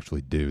we can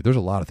actually do. There's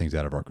a lot of things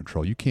out of our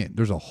control.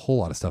 There's a whole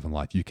lot of stuff in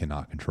life you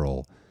cannot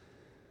control.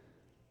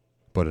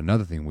 But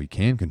another thing we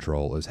can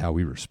control is how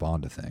we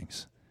respond to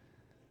things.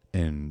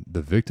 And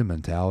the victim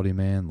mentality,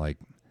 man,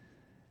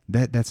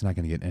 that's not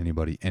going to get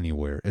anybody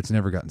anywhere. It's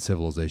never gotten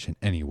civilization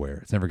anywhere.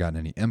 It's never gotten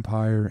any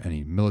empire,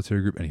 any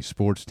military group, any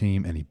sports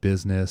team, any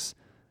business,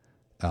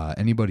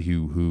 anybody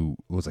who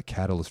was a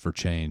catalyst for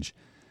change.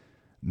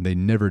 They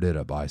never did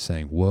it by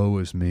saying, woe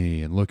is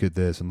me, and look at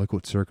this, and look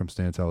what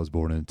circumstance I was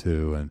born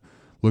into, and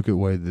look at the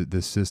way that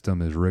this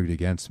system is rigged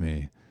against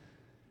me.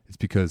 It's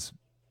because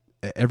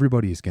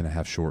everybody is going to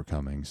have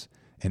shortcomings,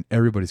 and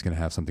everybody's going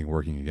to have something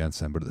working against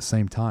them. But at the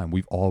same time,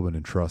 we've all been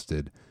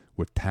entrusted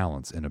with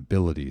talents and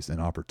abilities and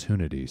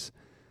opportunities.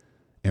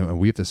 And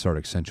we have to start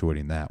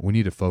accentuating that. We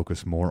need to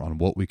focus more on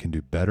what we can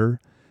do better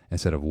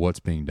instead of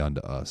what's being done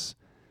to us.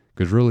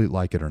 Because really,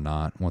 like it or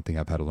not, one thing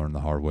I've had to learn the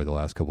hard way the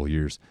last couple of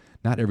years,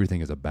 not everything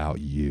is about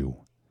you.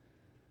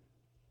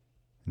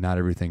 Not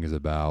everything is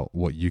about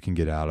what you can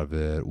get out of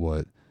it,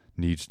 what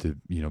needs to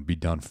be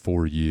done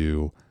for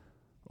you,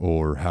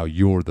 or how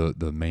you're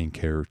the main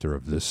character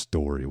of this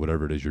story,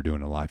 whatever it is you're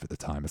doing in life at the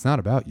time. It's not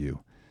about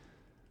you.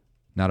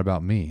 Not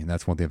about me. And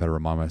that's one thing I've had to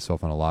remind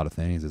myself on a lot of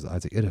things is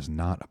it is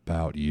not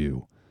about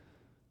you.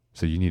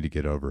 So you need to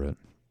get over it.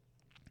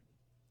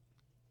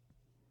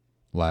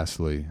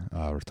 Lastly,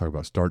 we're talking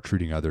about start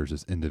treating others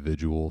as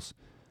individuals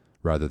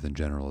rather than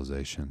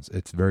generalizations.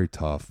 It's very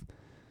tough.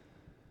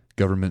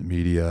 Government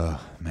media,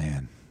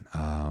 man,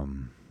 I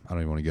don't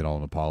even want to get all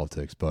into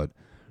politics, but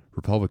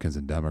Republicans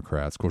and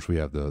Democrats, of course we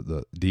have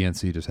the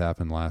DNC just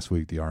happened last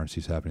week, the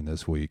RNC's happening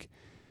this week.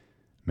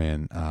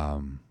 Man,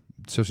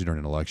 especially during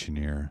an election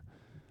year,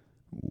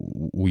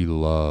 we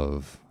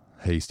love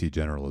hasty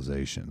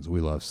generalizations.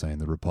 We love saying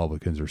the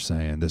Republicans are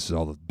saying this is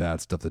all the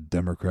bad stuff the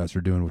Democrats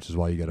are doing, which is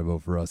why you got to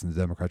vote for us. And the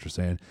Democrats are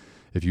saying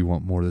if you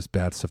want more of this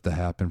bad stuff to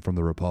happen from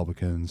the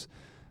Republicans,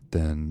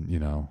 then,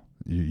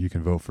 you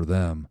can vote for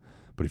them.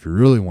 But if you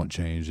really want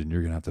change, then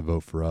you're going to have to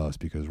vote for us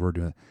because we're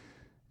doing it.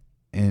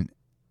 And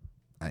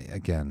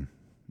again,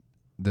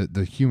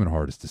 the human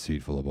heart is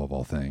deceitful above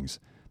all things.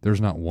 There's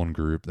not one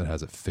group that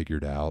has it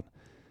figured out.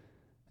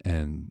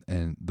 And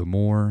the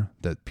more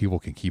that people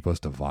can keep us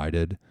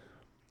divided,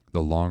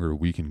 the longer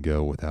we can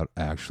go without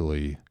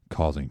actually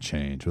causing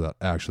change, without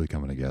actually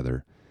coming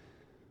together.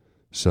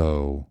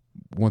 So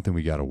one thing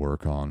we got to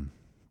work on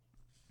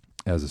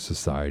as a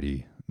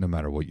society, no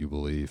matter what you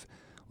believe,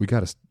 we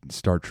got to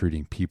start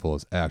treating people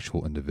as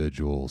actual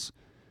individuals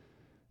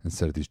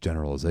instead of these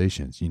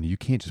generalizations. You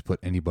can't just put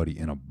anybody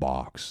in a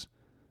box.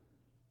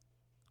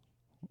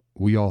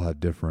 We all have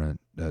different,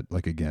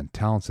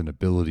 talents and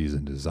abilities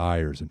and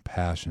desires and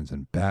passions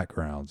and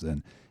backgrounds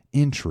and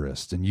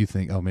interests. And you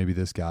think, oh, maybe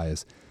this guy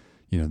is,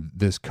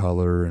 this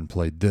color and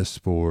played this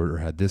sport or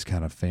had this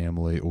kind of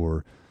family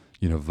or,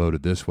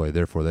 voted this way.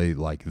 Therefore, they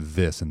like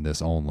this and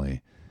this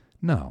only.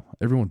 No,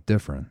 everyone's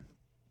different.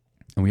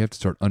 And we have to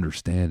start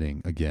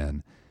understanding,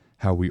 again,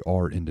 how we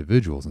are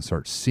individuals and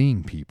start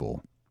seeing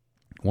people.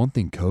 One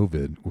thing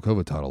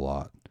COVID taught a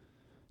lot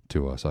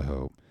to us, I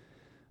hope.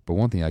 But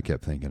one thing I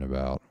kept thinking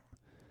about,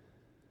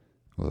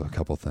 well, a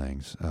couple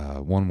things.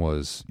 One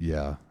was,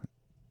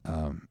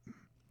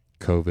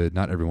 COVID.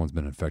 Not everyone's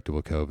been infected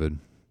with COVID.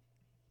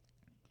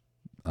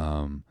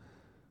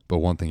 But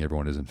one thing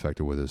everyone is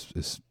infected with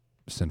is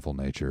sinful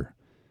nature.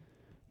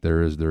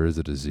 There is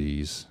a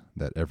disease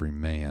that every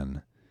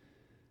man,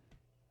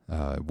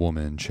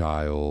 woman,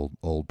 child,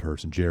 old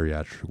person,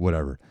 geriatric,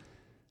 whatever,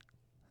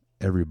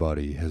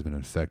 everybody has been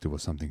infected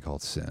with something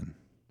called sin.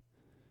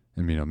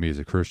 And me as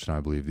a Christian,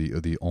 I believe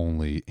the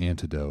only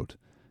antidote,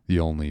 the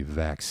only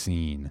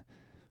vaccine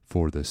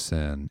for this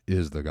sin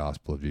is the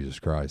gospel of Jesus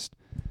Christ.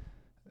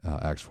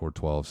 Acts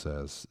 4:12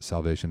 says,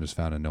 "Salvation is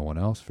found in no one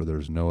else, for there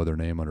is no other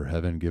name under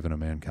heaven given to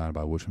mankind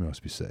by which we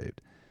must be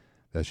saved."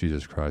 That's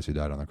Jesus Christ who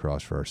died on the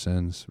cross for our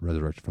sins,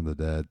 resurrected from the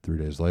dead 3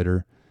 days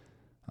later,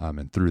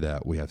 and through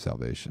that we have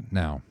salvation.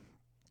 Now,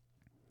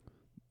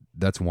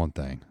 that's one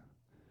thing.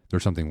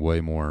 There's something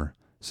way more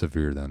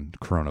severe than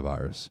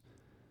coronavirus,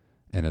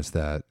 and it's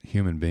that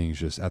human beings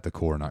just at the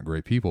core are not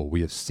great people.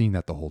 We have seen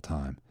that the whole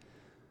time.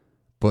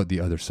 But the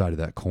other side of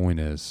that coin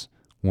is,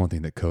 one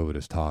thing that COVID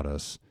has taught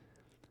us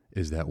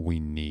is that we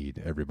need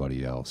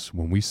everybody else.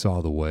 When we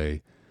saw the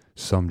way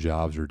some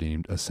jobs are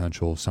deemed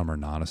essential, some are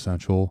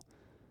non-essential,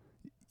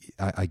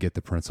 I get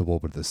the principle,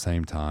 but at the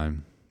same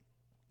time,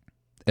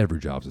 every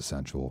job's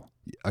essential.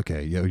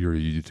 Okay, you're a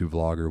YouTube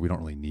vlogger. We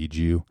don't really need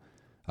you.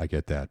 I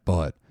get that.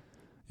 But,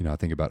 I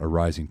think about a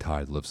rising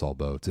tide lifts all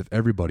boats. If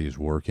everybody is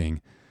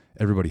working,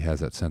 everybody has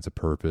that sense of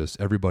purpose.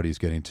 Everybody's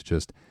getting to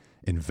just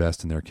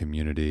invest in their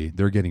community.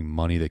 They're getting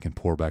money they can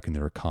pour back in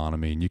their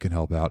economy, and you can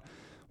help out.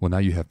 Well, now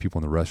you have people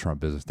in the restaurant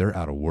business. They're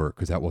out of work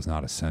because that was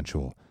not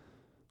essential.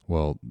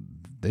 Well,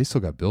 they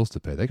still got bills to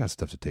pay. They got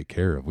stuff to take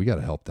care of. We got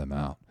to help them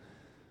out.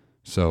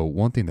 So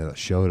one thing that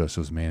showed us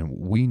was, man,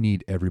 we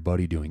need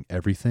everybody doing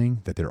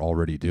everything that they're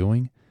already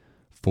doing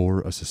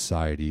for a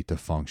society to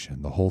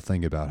function. The whole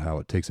thing about how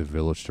it takes a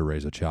village to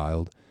raise a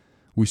child,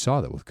 we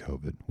saw that with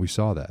COVID. We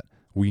saw that.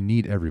 We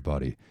need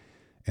everybody.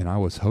 And I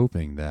was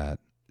hoping that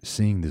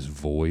seeing this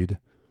void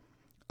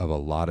of a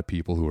lot of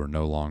people who are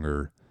no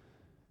longer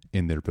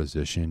in their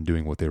position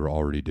doing what they were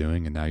already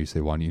doing, and now you say,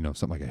 well,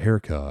 something like a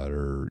haircut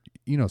or,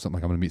 something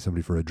like I'm going to meet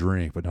somebody for a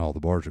drink, but now all the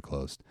bars are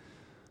closed.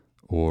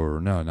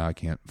 Or now I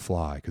can't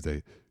fly because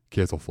they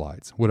cancel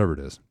flights, whatever it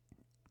is.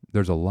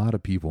 There's a lot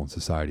of people in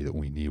society that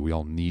we need. We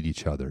all need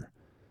each other.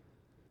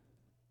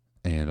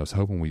 And I was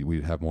hoping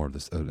we'd have more of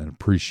this, an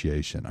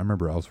appreciation. I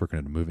remember I was working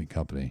at a moving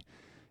company,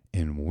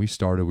 and when we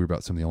started, we were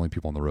about some of the only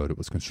people on the road. It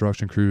was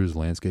construction crews,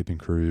 landscaping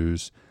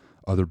crews,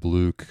 other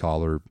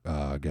blue-collar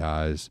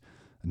guys,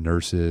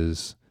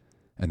 nurses,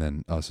 and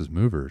then us as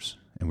movers.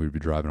 And we'd be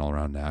driving all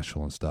around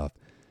Nashville and stuff.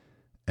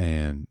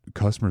 And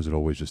customers would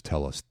always just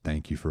tell us,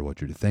 thank you for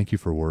what you're doing. Thank you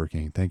for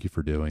working. Thank you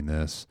for doing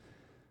this.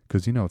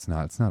 Because, it's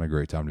not a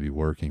great time to be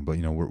working, but,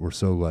 we're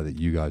so glad that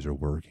you guys are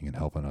working and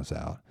helping us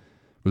out.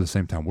 But at the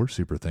same time, we're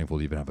super thankful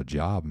to even have a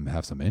job and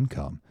have some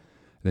income.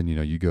 Then,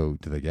 you go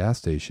to the gas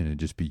station and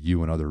just be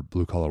you and other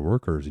blue-collar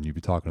workers, and you'd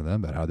be talking to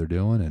them about how they're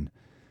doing and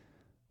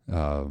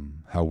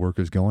how work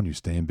is going. You're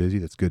staying busy.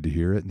 That's good to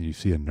hear it. And you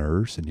see a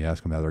nurse and you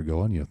ask them how they're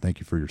going. Thank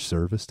you for your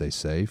service. Stay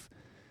safe.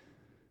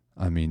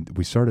 I mean,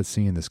 we started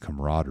seeing this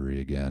camaraderie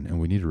again, and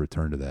we need to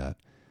return to that.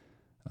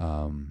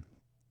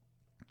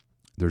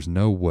 There's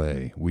no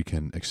way we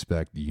can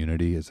expect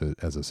unity as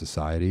a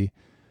society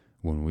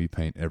when we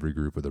paint every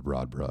group with a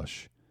broad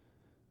brush,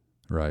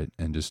 right?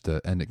 And just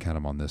to end it kind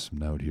of on this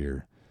note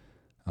here,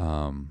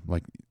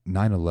 like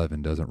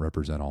 9/11 doesn't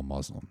represent all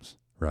Muslims,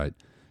 right?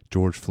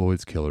 George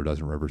Floyd's killer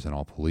doesn't represent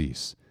all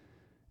police.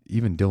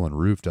 Even Dylan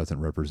Roof doesn't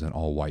represent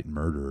all white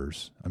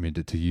murderers. I mean,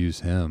 to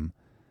use him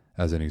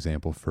as an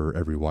example for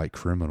every white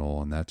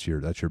criminal, and that's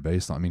your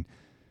baseline. I mean,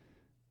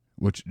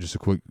 which, just a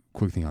quick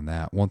thing on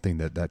that. One thing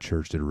that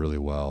church did really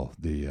well,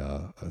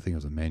 I think it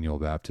was Emmanuel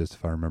Baptist,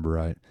 if I remember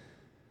right,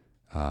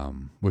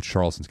 which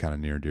Charleston's kind of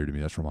near and dear to me.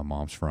 That's where my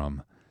mom's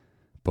from.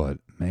 But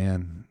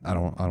man, I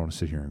don't want to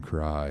sit here and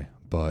cry.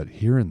 But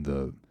hearing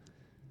the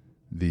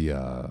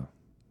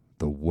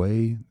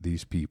way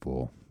these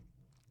people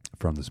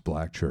from this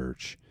black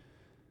church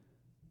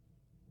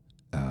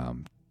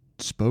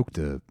spoke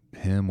to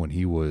him when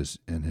he was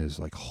in his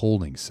like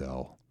holding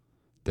cell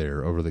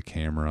there over the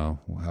camera,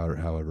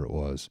 however it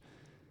was,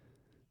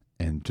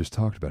 and just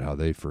talked about how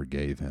they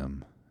forgave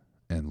him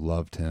and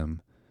loved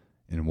him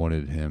and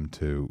wanted him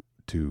to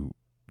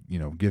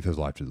give his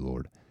life to the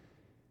Lord.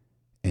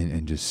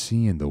 And just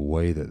seeing the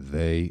way that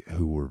they,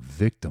 who were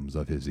victims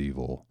of his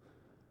evil,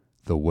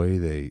 the way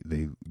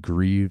they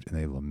grieved and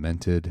they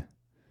lamented,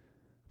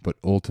 but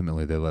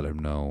ultimately they let him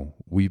know,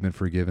 we've been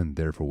forgiven,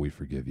 therefore we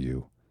forgive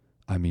you.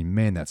 I mean,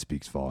 man, that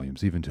speaks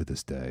volumes, even to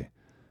this day.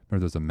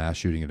 Remember, there was a mass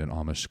shooting at an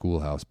Amish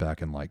schoolhouse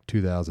back in like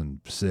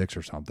 2006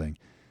 or something,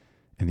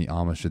 and the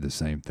Amish did the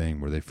same thing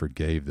where they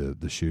forgave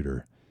the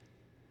shooter.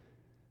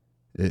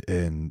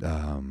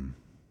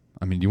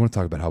 I mean, you want to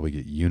talk about how we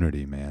get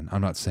unity, man.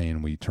 I'm not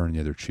saying we turn the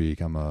other cheek.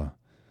 I'm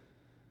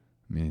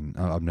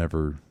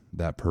never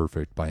that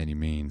perfect by any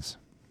means.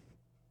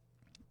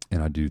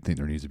 And I do think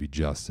there needs to be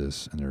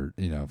justice. And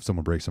if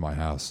someone breaks in my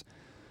house,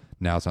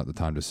 now's not the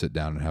time to sit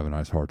down and have a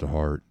nice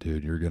heart-to-heart.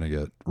 Dude, you're going to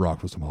get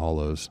rocked with some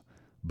hollows.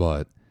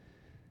 But,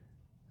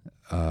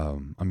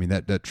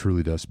 that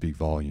truly does speak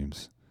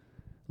volumes.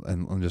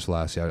 And just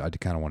lastly, I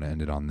kind of want to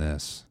end it on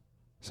this,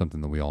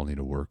 something that we all need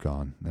to work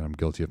on, and I'm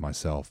guilty of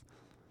myself.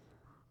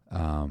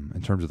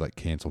 In terms of like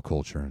cancel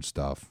culture and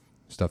stuff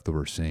that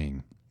we're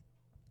seeing,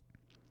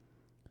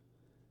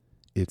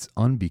 it's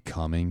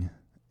unbecoming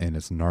and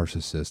it's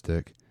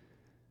narcissistic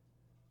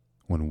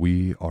when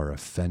we are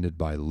offended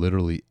by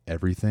literally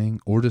everything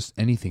or just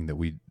anything that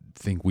we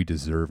think we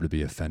deserve to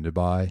be offended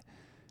by,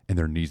 and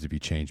there needs to be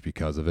change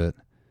because of it.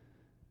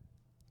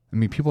 I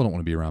mean, people don't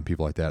want to be around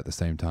people like that at the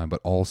same time,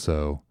 but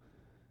also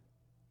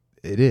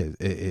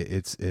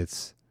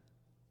it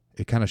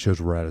kind of shows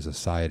we're at a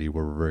society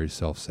where we're very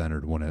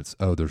self-centered when it's,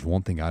 there's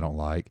one thing I don't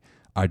like.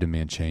 I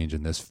demand change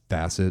in this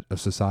facet of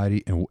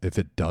society. And if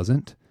it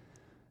doesn't,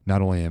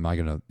 not only am I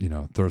going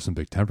to, throw some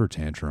big temper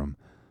tantrum,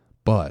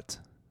 but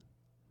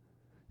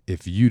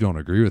if you don't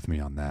agree with me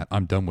on that,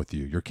 I'm done with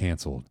you. You're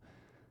canceled.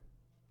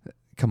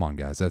 Come on,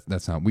 guys.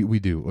 That's not, we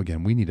do.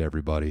 Again, we need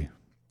everybody.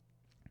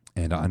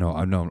 And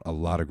I've known a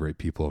lot of great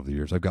people over the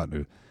years. I've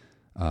gotten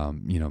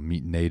to,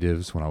 meet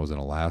natives when I was in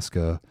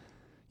Alaska.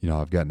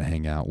 I've gotten to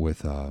hang out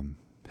with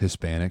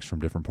Hispanics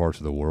from different parts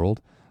of the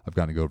world. I've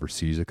gotten to go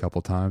overseas a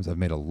couple times. I've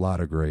made a lot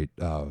of great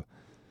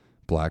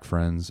black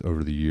friends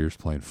over the years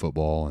playing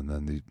football, and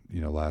then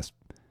the last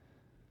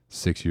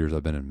 6 years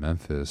I've been in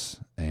Memphis,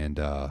 and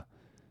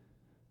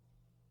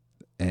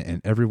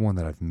everyone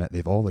that I've met,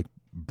 they've all like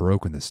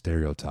broken the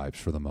stereotypes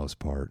for the most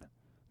part,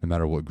 no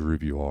matter what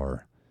group you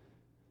are,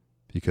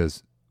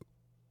 because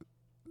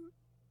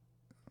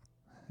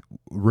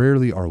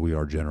rarely are we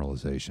our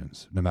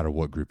generalizations, no matter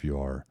what group you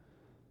are.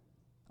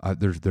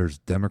 There's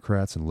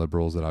Democrats and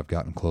liberals that I've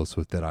gotten close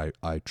with that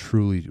I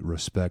truly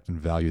respect and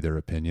value their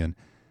opinion,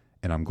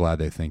 and I'm glad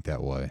they think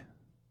that way.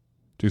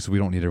 Just so we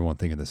don't need everyone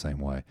thinking the same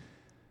way.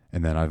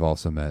 And then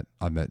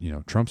I've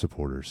met Trump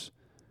supporters,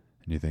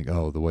 and you think,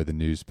 the way the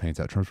news paints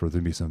out Trump supporters,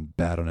 there'd be some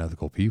bad,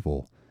 unethical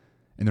people,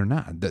 and they're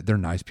not. They're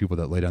nice people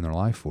that lay down their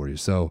life for you.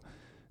 So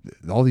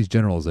all these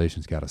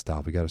generalizations got to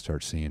stop. We got to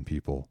start seeing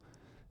people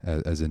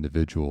as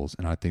individuals,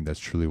 and I think that's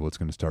truly what's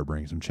going to start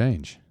bringing some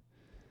change.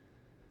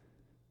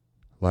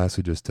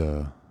 Lastly, just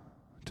to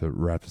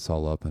wrap this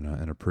all up in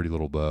a pretty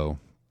little bow,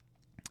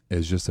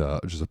 is just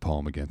a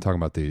poem again,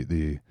 talking about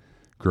the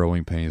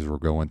growing pains we're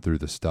going through,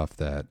 the stuff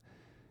that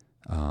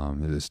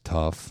it is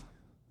tough.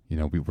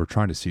 We're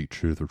trying to seek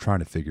truth. We're trying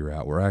to figure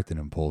out. We're acting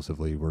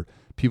impulsively.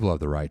 People have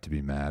the right to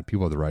be mad.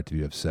 People have the right to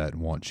be upset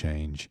and want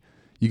change.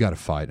 You got to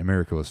fight.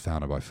 America was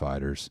founded by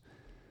fighters.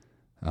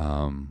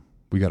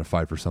 We got to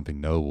fight for something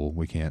noble.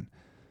 We can't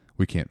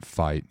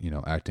fight,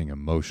 acting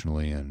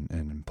emotionally and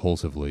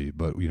impulsively,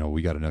 but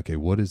we got to know, okay,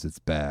 what is it's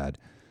bad?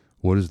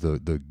 What is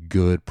the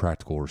good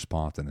practical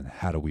response? And then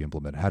how do we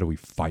implement it? How do we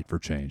fight for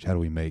change? How do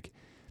we make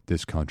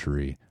this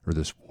country or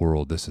this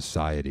world, this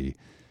society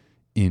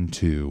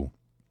into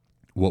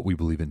what we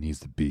believe it needs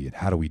to be? And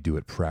how do we do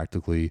it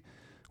practically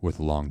with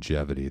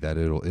longevity that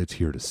it's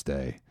here to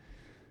stay?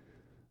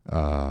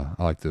 I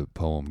like the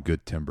poem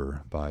Good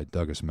Timber by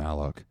Douglas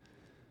Malloch.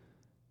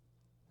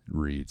 It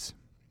reads,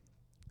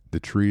 "The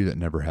tree that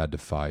never had to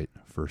fight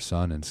for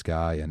sun and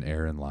sky and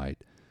air and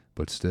light,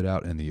 but stood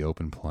out in the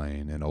open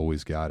plain and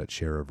always got its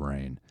share of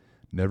rain,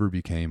 never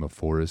became a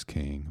forest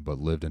king, but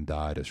lived and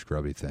died a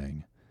scrubby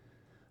thing.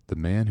 The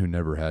man who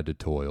never had to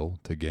toil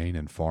to gain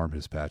and farm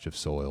his patch of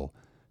soil,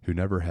 who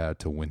never had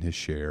to win his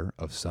share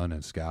of sun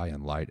and sky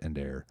and light and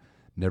air,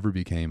 never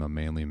became a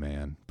manly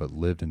man, but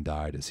lived and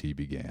died as he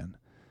began.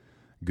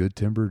 Good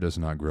timber does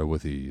not grow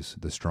with ease.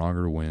 The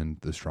stronger wind,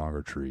 the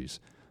stronger trees.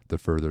 The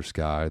further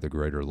sky, the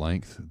greater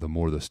length. The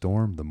more the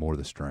storm, the more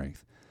the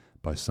strength.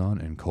 By sun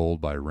and cold,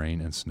 by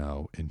rain and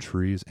snow, in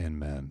trees and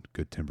men,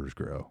 good timbers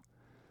grow.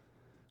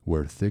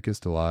 Where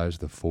thickest lies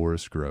the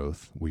forest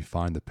growth, we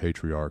find the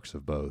patriarchs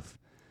of both,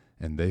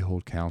 and they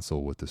hold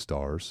counsel with the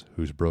stars,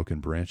 whose broken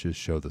branches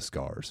show the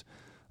scars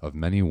of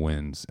many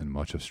winds and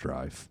much of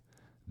strife.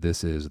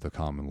 This is the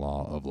common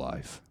law of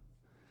life.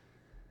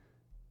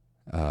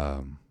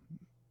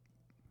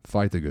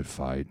 Fight the good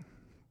fight.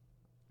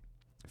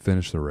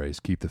 Finish the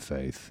race. Keep the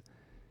faith.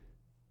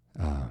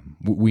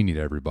 We need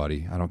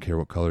everybody. I don't care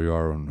what color you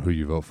are and who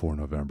you vote for in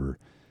November.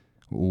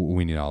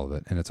 We need all of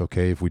it. And it's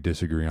okay if we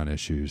disagree on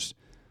issues.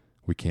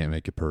 We can't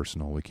make it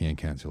personal. We can't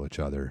cancel each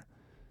other.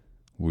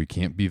 We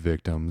can't be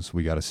victims.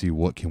 We got to see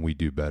what can we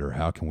do better.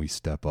 How can we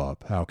step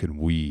up? How can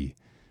we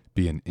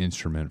be an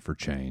instrument for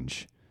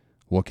change?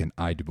 What can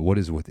I do? What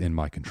is within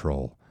my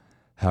control?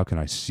 How can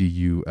I see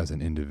you as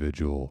an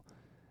individual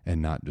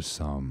and not just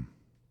some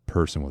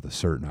person with a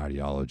certain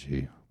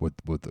ideology with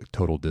a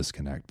total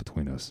disconnect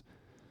between us?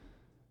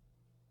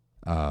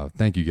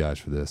 Thank you guys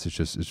for this.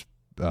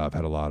 I've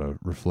had a lot of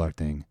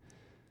reflecting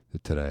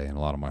today and a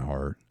lot on my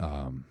heart.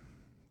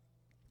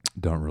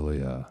 Don't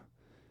really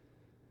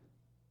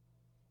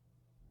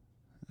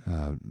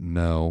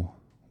know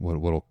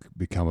what'll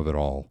become of it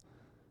all,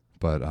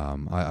 but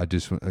I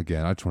just want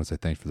to say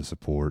thanks for the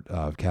support.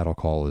 Cattle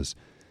Call has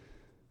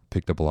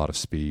picked up a lot of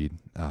speed.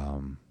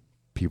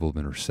 People have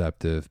been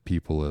receptive.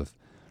 People have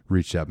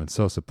reached out, been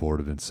so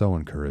supportive and so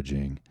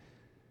encouraging,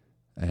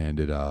 and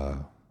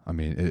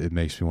it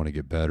makes me want to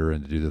get better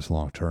and to do this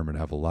long term and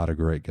have a lot of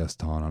great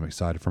guests on. I'm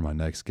excited for my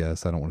next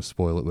guest. I don't want to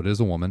spoil it, but it is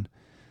a woman.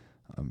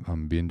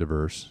 I'm being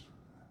diverse.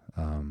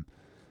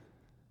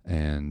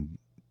 And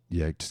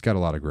yeah, just got a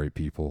lot of great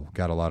people,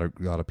 got a lot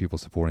of people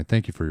supporting.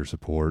 Thank you for your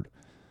support,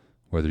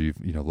 whether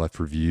you've, left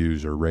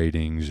reviews or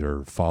ratings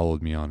or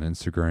followed me on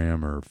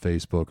Instagram or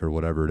Facebook or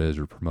whatever it is,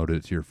 or promoted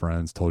it to your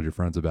friends, told your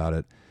friends about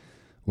it,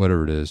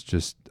 whatever it is.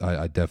 Just,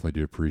 I definitely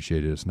do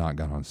appreciate it. It's not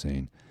gone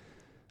unseen.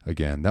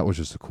 Again, that was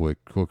just a quick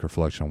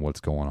reflection on what's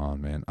going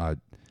on, man.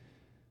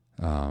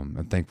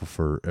 I'm thankful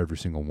for every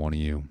single one of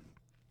you.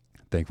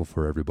 Thankful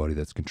for everybody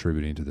that's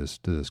contributing to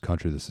this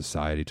country, this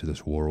society, to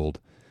this world.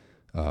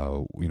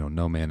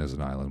 No man is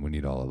an island. We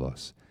need all of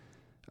us.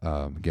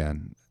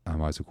 Again,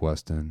 I'm Isaac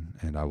Weston,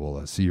 and I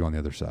will see you on the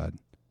other side.